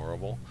dirty and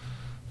horrible.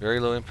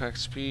 Very low impact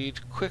speed,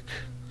 quick,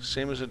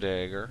 same as a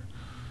dagger.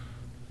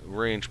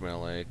 Range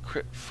melee,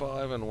 crit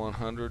 5 and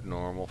 100,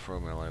 normal for a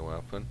melee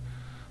weapon.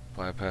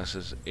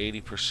 Bypasses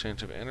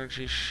 80% of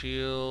energy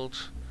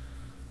shield.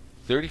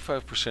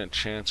 35%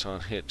 chance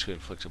on hit to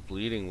inflict a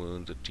bleeding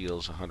wound that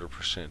deals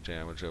 100%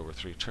 damage over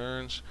 3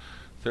 turns.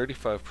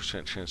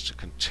 35% chance to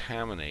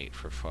contaminate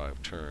for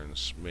 5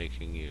 turns,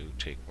 making you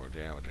take more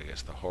damage. I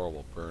guess the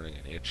horrible burning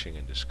and itching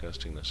and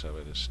disgustingness of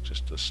it is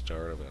just the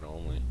start of it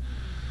only.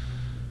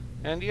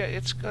 And yeah,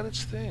 it's got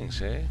its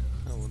things, eh?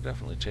 I will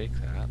definitely take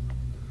that.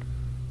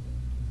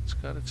 It's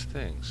got its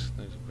things.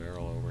 There's a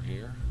barrel over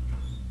here.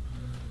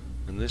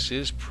 And this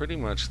is pretty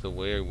much the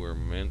way we're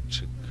meant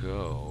to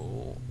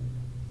go.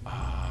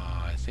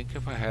 I think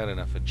if I had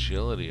enough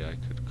agility, I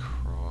could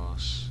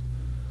cross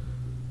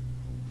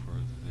over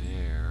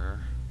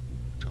there.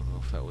 Don't know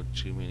if that would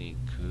do me any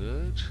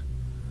good.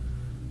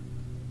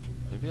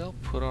 Maybe I'll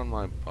put on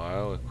my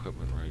bio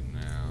equipment right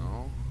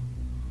now.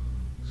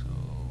 So,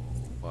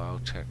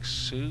 biotech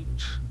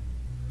suit,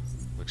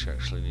 which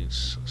actually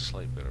needs a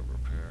slight bit of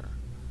repair.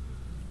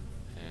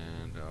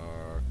 And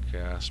our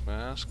gas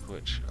mask,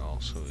 which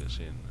also is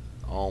in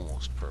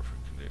almost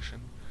perfect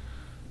condition.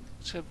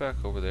 Let's head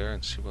back over there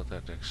and see about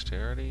that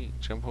dexterity.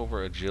 Jump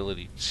over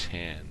agility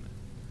 10.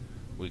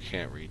 We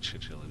can't reach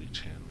agility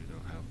 10. We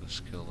don't have the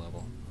skill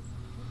level.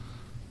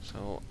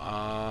 So,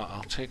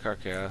 I'll take our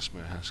gas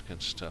mask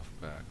and stuff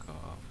back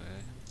off,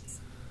 eh?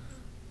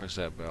 Where's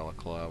that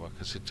balaclava?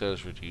 Because it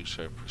does reduce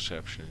our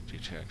perception and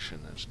detection.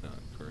 That's not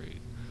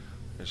great.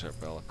 There's our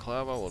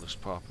balaclava. We'll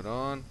just pop it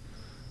on.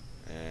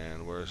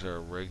 And where's our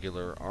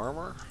regular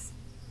armor?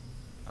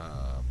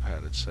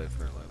 Padded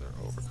cipher leather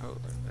overcoat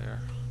right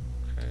there.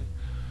 Okay.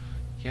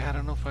 Yeah, I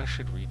don't know if I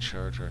should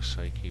recharge our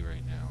psyche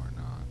right now or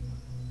not.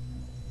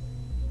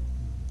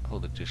 Oh,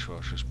 the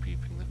dishwasher's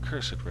beeping. The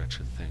cursed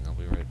wretched thing. I'll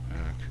be right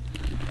back.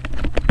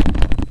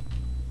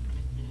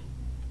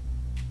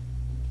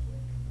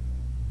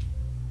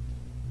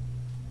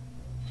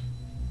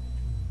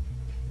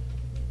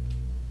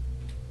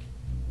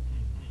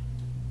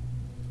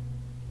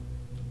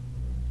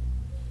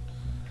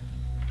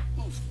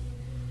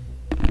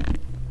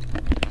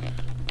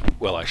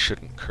 Well, I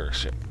shouldn't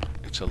curse it.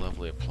 It's a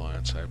lovely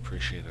appliance. I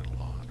appreciate it a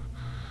lot.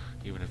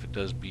 Even if it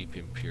does beep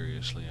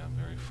imperiously, I'm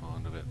very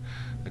fond of it.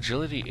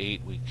 Agility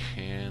 8 we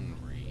can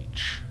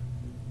reach.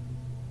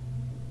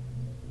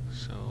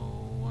 So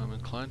I'm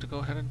inclined to go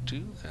ahead and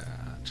do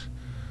that.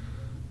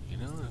 You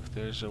know, if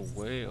there's a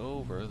way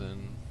over,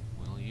 then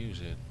we'll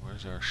use it.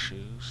 Where's our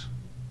shoes?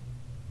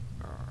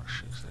 Where are our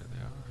shoes? There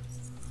they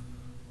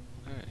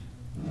are. Okay.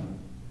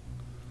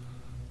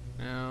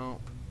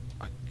 Now,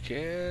 I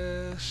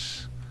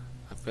guess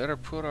I better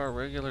put our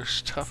regular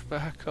stuff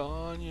back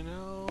on, you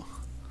know?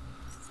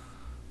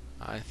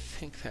 I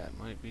think that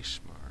might be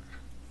smart.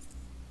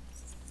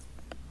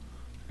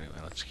 Anyway,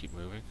 let's keep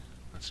moving.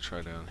 Let's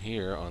try down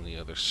here on the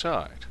other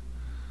side.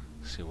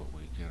 See what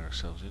we get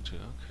ourselves into.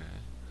 Okay.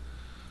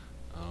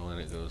 Oh,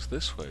 and it goes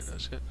this way,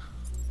 does it?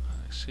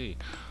 I see.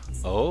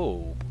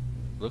 Oh,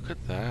 look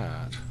at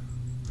that.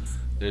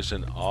 There's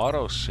an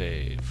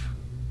autosave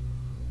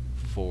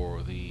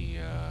for the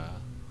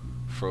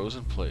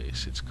frozen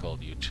place. It's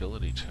called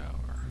Utility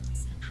Tower.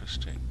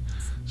 Interesting.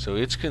 So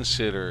it's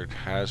considered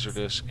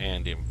hazardous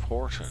and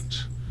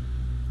important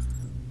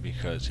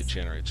because it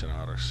generates an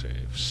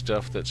autosave.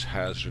 Stuff that's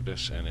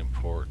hazardous and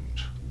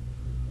important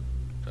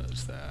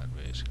does that,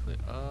 basically.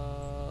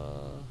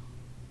 Oh,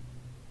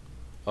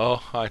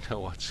 I know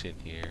what's in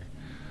here.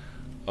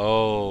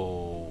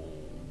 Oh.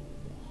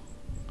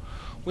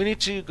 We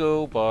need to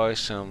go buy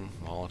some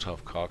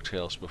Molotov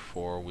cocktails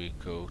before we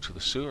go to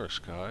the sewers,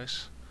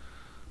 guys.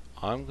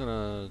 I'm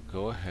gonna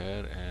go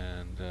ahead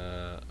and,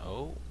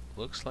 oh,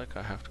 looks like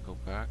I have to go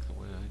back the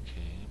way I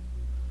came.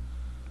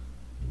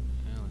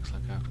 Yeah, looks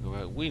like I have to go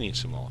back. We need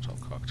some Molotov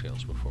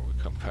cocktails before we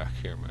come back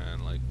here,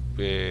 man. Like,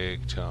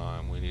 big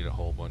time. We need a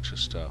whole bunch of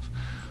stuff.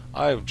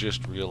 I've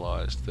just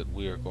realized that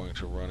we are going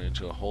to run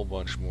into a whole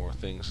bunch more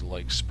things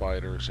like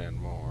spiders and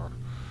more.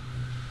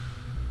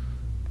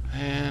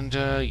 And,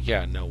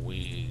 yeah, no,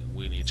 we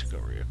need to go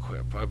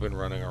re-equip. I've been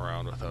running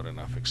around without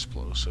enough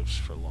explosives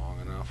for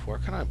long enough. Where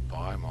can I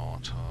buy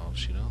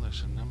Molotovs? You know,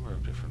 there's a number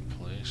of different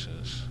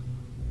places.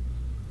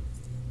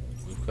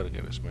 We've got to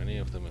get as many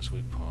of them as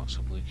we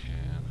possibly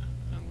can.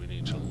 And we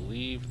need to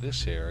leave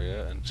this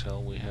area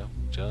until we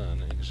have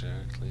done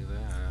exactly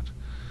that.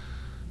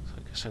 So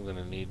I guess I'm going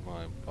to need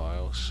my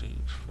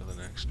biosuit for the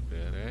next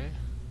bit, eh?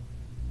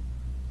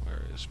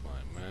 Where is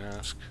my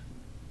mask?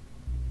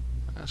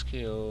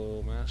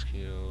 Maskio,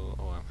 Maskio.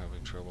 Oh, I'm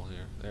having trouble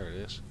here. There it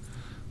is.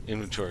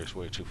 Inventory is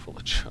way too full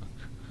of junk.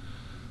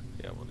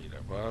 Yeah, we'll need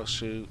our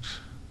biosuit.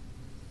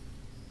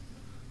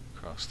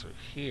 Cross through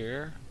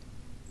here.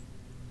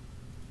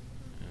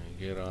 And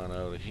get on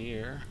out of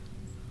here.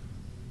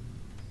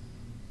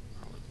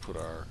 I'll put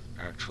our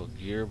actual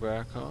gear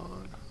back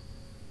on.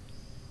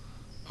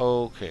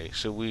 Okay,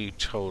 so we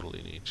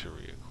totally need to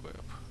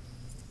re-equip.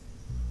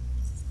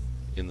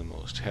 In the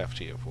most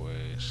hefty of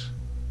ways.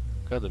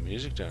 God, the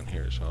music down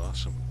here is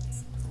awesome.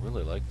 I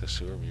really like the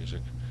sewer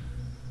music.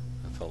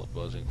 With all the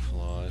buzzing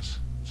flies.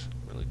 It's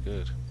really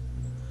good.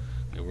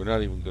 Yeah, we're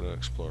not even going to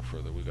explore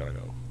further. We gotta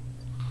go.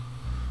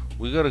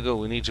 We gotta go.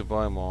 We need to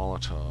buy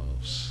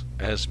Molotovs.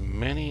 as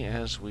many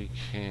as we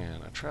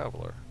can. A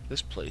traveler.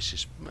 This place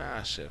is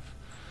massive.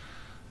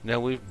 Now,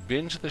 we've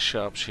been to the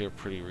shops here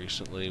pretty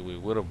recently. We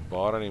would have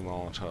bought any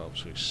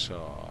Molotovs we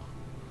saw.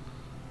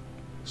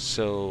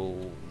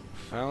 So,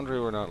 Foundry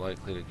we're not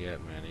likely to get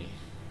many.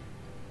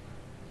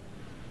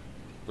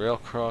 Rail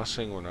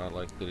Crossing we're not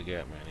likely to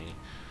get many.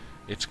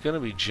 It's going to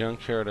be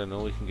Junkyard, I know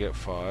we can get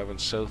 5, and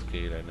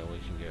Southgate I know we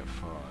can get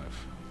 5.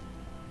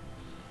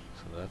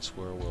 So that's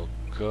where we'll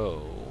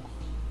go.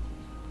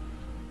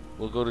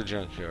 We'll go to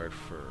Junkyard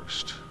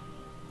first.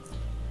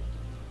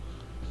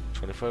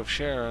 25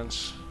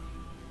 Sharons.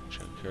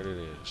 Junkyard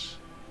it is.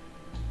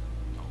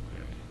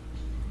 Okay.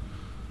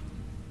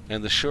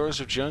 And the shores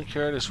of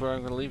Junkyard is where I'm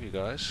going to leave you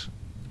guys.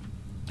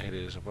 It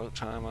is about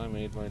time I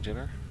made my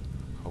dinner.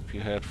 Hope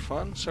you had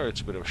fun. Sorry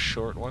it's a bit of a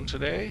short one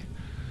today.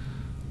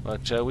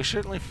 But we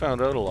certainly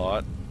found out a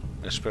lot.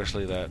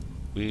 Especially that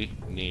we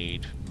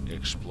need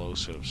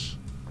explosives.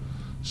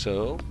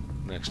 So,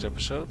 next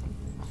episode.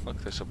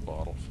 Look, there's a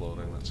bottle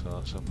floating. That's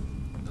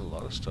awesome. There's a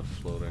lot of stuff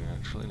floating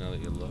actually now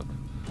that you look.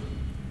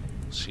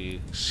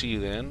 See you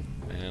then,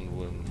 and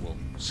we'll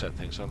set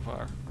things on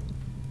fire.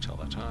 Till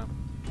that time,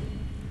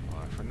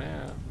 bye for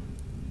now.